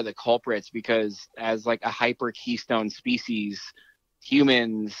we are the culprits, because as like a hyper keystone species,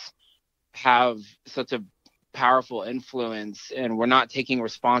 humans have such a powerful influence and we're not taking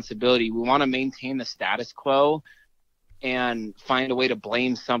responsibility. We want to maintain the status quo and find a way to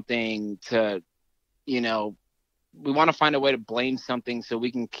blame something to, we want to find a way to blame something so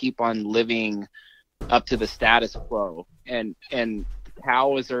we can keep on living up to the status quo. And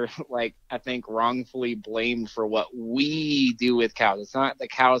cows are, like, I think wrongfully blamed for what we do with cows. It's not the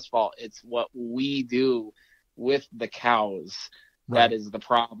cow's fault. It's what we do with the cows. Right. That is the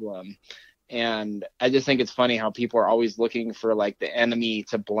problem. And I just think it's funny how people are always looking for like the enemy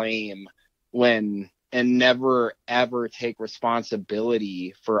to blame and never ever take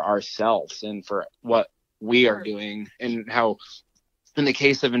responsibility for ourselves and for what we are doing, and how in the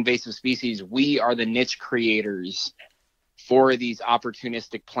case of invasive species, we are the niche creators for these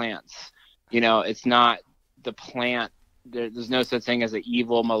opportunistic plants. It's not the plant. There's no such thing as an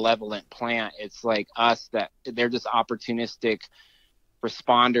evil, malevolent plant. It's like us, that they're just opportunistic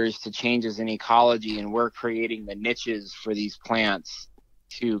responders to changes in ecology, and we're creating the niches for these plants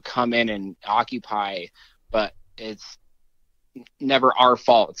to come in and occupy, but it's never our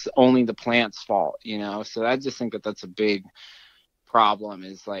fault. It's only the plant's fault, So I just think that that's a big problem,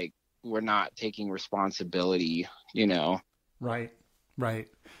 is like we're not taking responsibility, Right.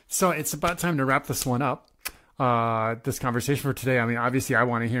 So it's about time to wrap this one up. This conversation for today. I mean, obviously I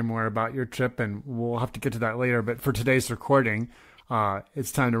want to hear more about your trip, and we'll have to get to that later, but for today's recording,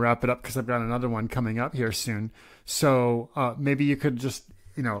 it's time to wrap it up because I've got another one coming up here soon. So maybe you could just,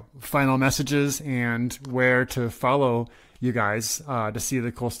 final messages and where to follow you guys to see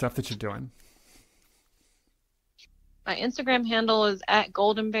the cool stuff that you're doing. My Instagram handle is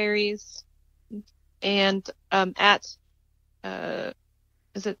 @goldenberries, and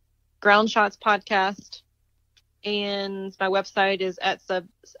is it Ground Shots Podcast, and my website is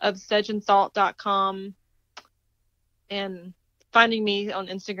 @sedgeandsalt.com, and finding me on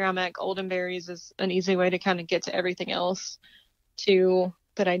Instagram @goldenberries is an easy way to kind of get to everything else too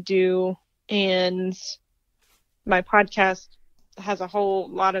that I do. And my podcast has a whole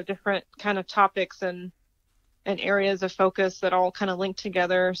lot of different kind of topics and areas of focus that all kind of link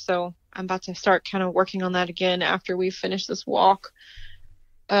together. So I'm about to start kind of working on that again after we finish this walk.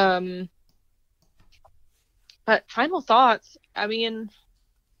 But final thoughts, I mean,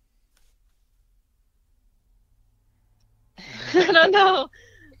 I don't know.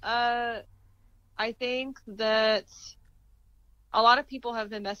 I think that a lot of people have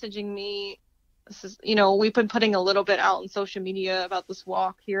been messaging me. This is, we've been putting a little bit out on social media about this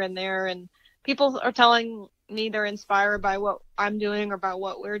walk here and there, and people are telling me they're inspired by what I'm doing or by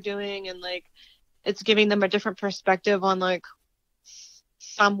what we're doing, and like it's giving them a different perspective on like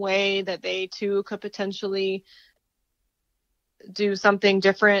some way that they too could potentially do something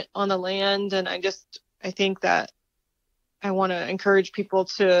different on the land. And I think that I want to encourage people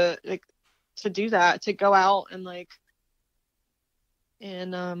to do that, to go out and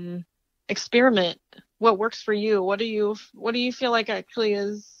experiment. What works for you? What do you feel like actually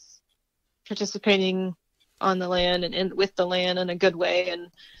is participating on the land and with the land in a good way, and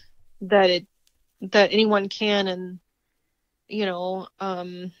that anyone can, and the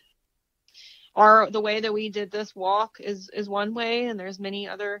way that we did this walk is one way, and there's many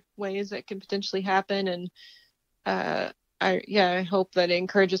other ways that can potentially happen. And I hope that it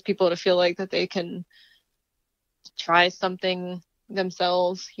encourages people to feel like that they can try something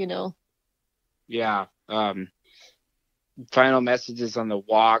themselves, Yeah. Final messages on the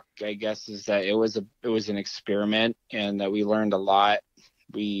walk, I guess, is that it was an experiment, and that we learned a lot.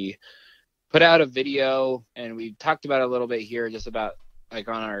 We put out a video, and we talked about it a little bit here, just about like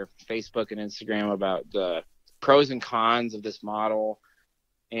on our Facebook and Instagram, about the pros and cons of this model.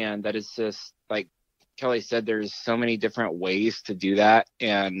 And that it's just like Kelly said, there's so many different ways to do that.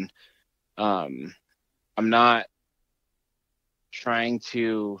 And I'm not trying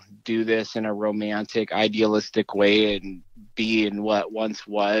to do this in a romantic, idealistic way and be in what once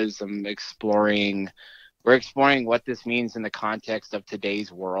was. I'm exploring we're exploring what this means in the context of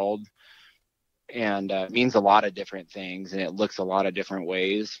today's world. And it means a lot of different things, and it looks a lot of different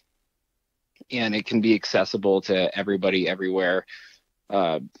ways. And it can be accessible to everybody everywhere.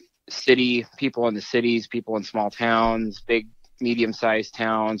 People in the cities, people in small towns, big, medium-sized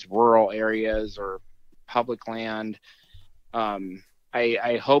towns, rural areas, or public land.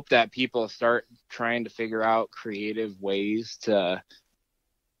 I hope that people start trying to figure out creative ways to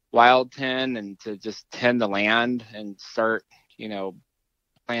wild tend and to just tend the land and start,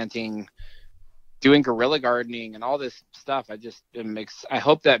 planting, doing guerrilla gardening and all this stuff. I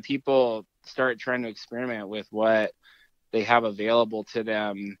hope that people start trying to experiment with what they have available to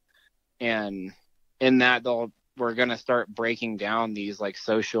them. And in that, we're going to start breaking down these like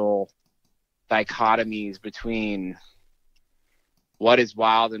social dichotomies between what is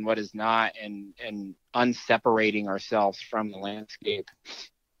wild and what is not, and unseparating ourselves from the landscape.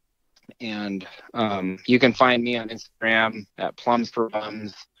 And you can find me on Instagram at Plums for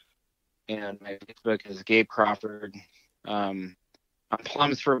Bums, and my Facebook is Gabe Crawford. I'm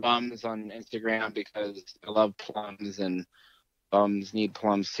Plums for Bums on Instagram because I love plums, and bums need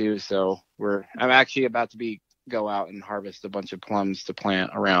plums too. So I'm actually about to go out and harvest a bunch of plums to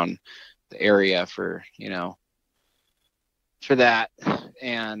plant around the area for that.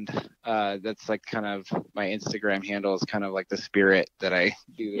 And that's like kind of my Instagram handle is kind of like the spirit that I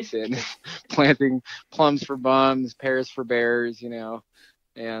do this in, planting plums for bums, pears for bears,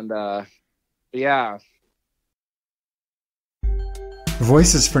 and yeah.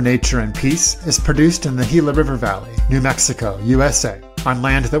 Voices for Nature and Peace is produced in the Gila River Valley, New Mexico, USA, on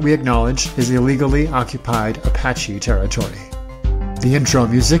land that we acknowledge is illegally occupied Apache territory. The intro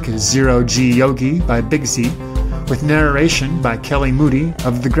music is Zero G Yogi by Big Z, with narration by Kelly Moody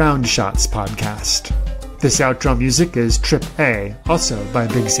of the Ground Shots podcast. This outro music is Trip A, also by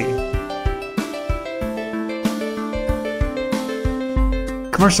Big Z.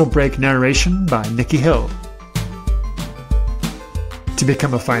 Commercial break narration by Nikki Hill. To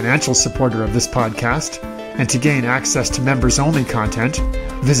become a financial supporter of this podcast and to gain access to members-only content,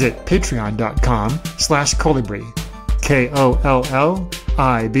 visit patreon.com/Kolibri, KOLLIBRI.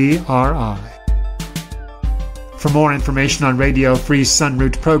 For more information on Radio Free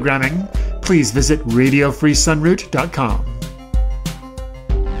Sunroot programming, please visit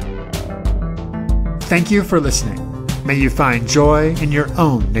radiofreesunroot.com. Thank you for listening. May you find joy in your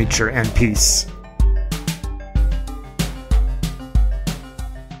own nature and peace.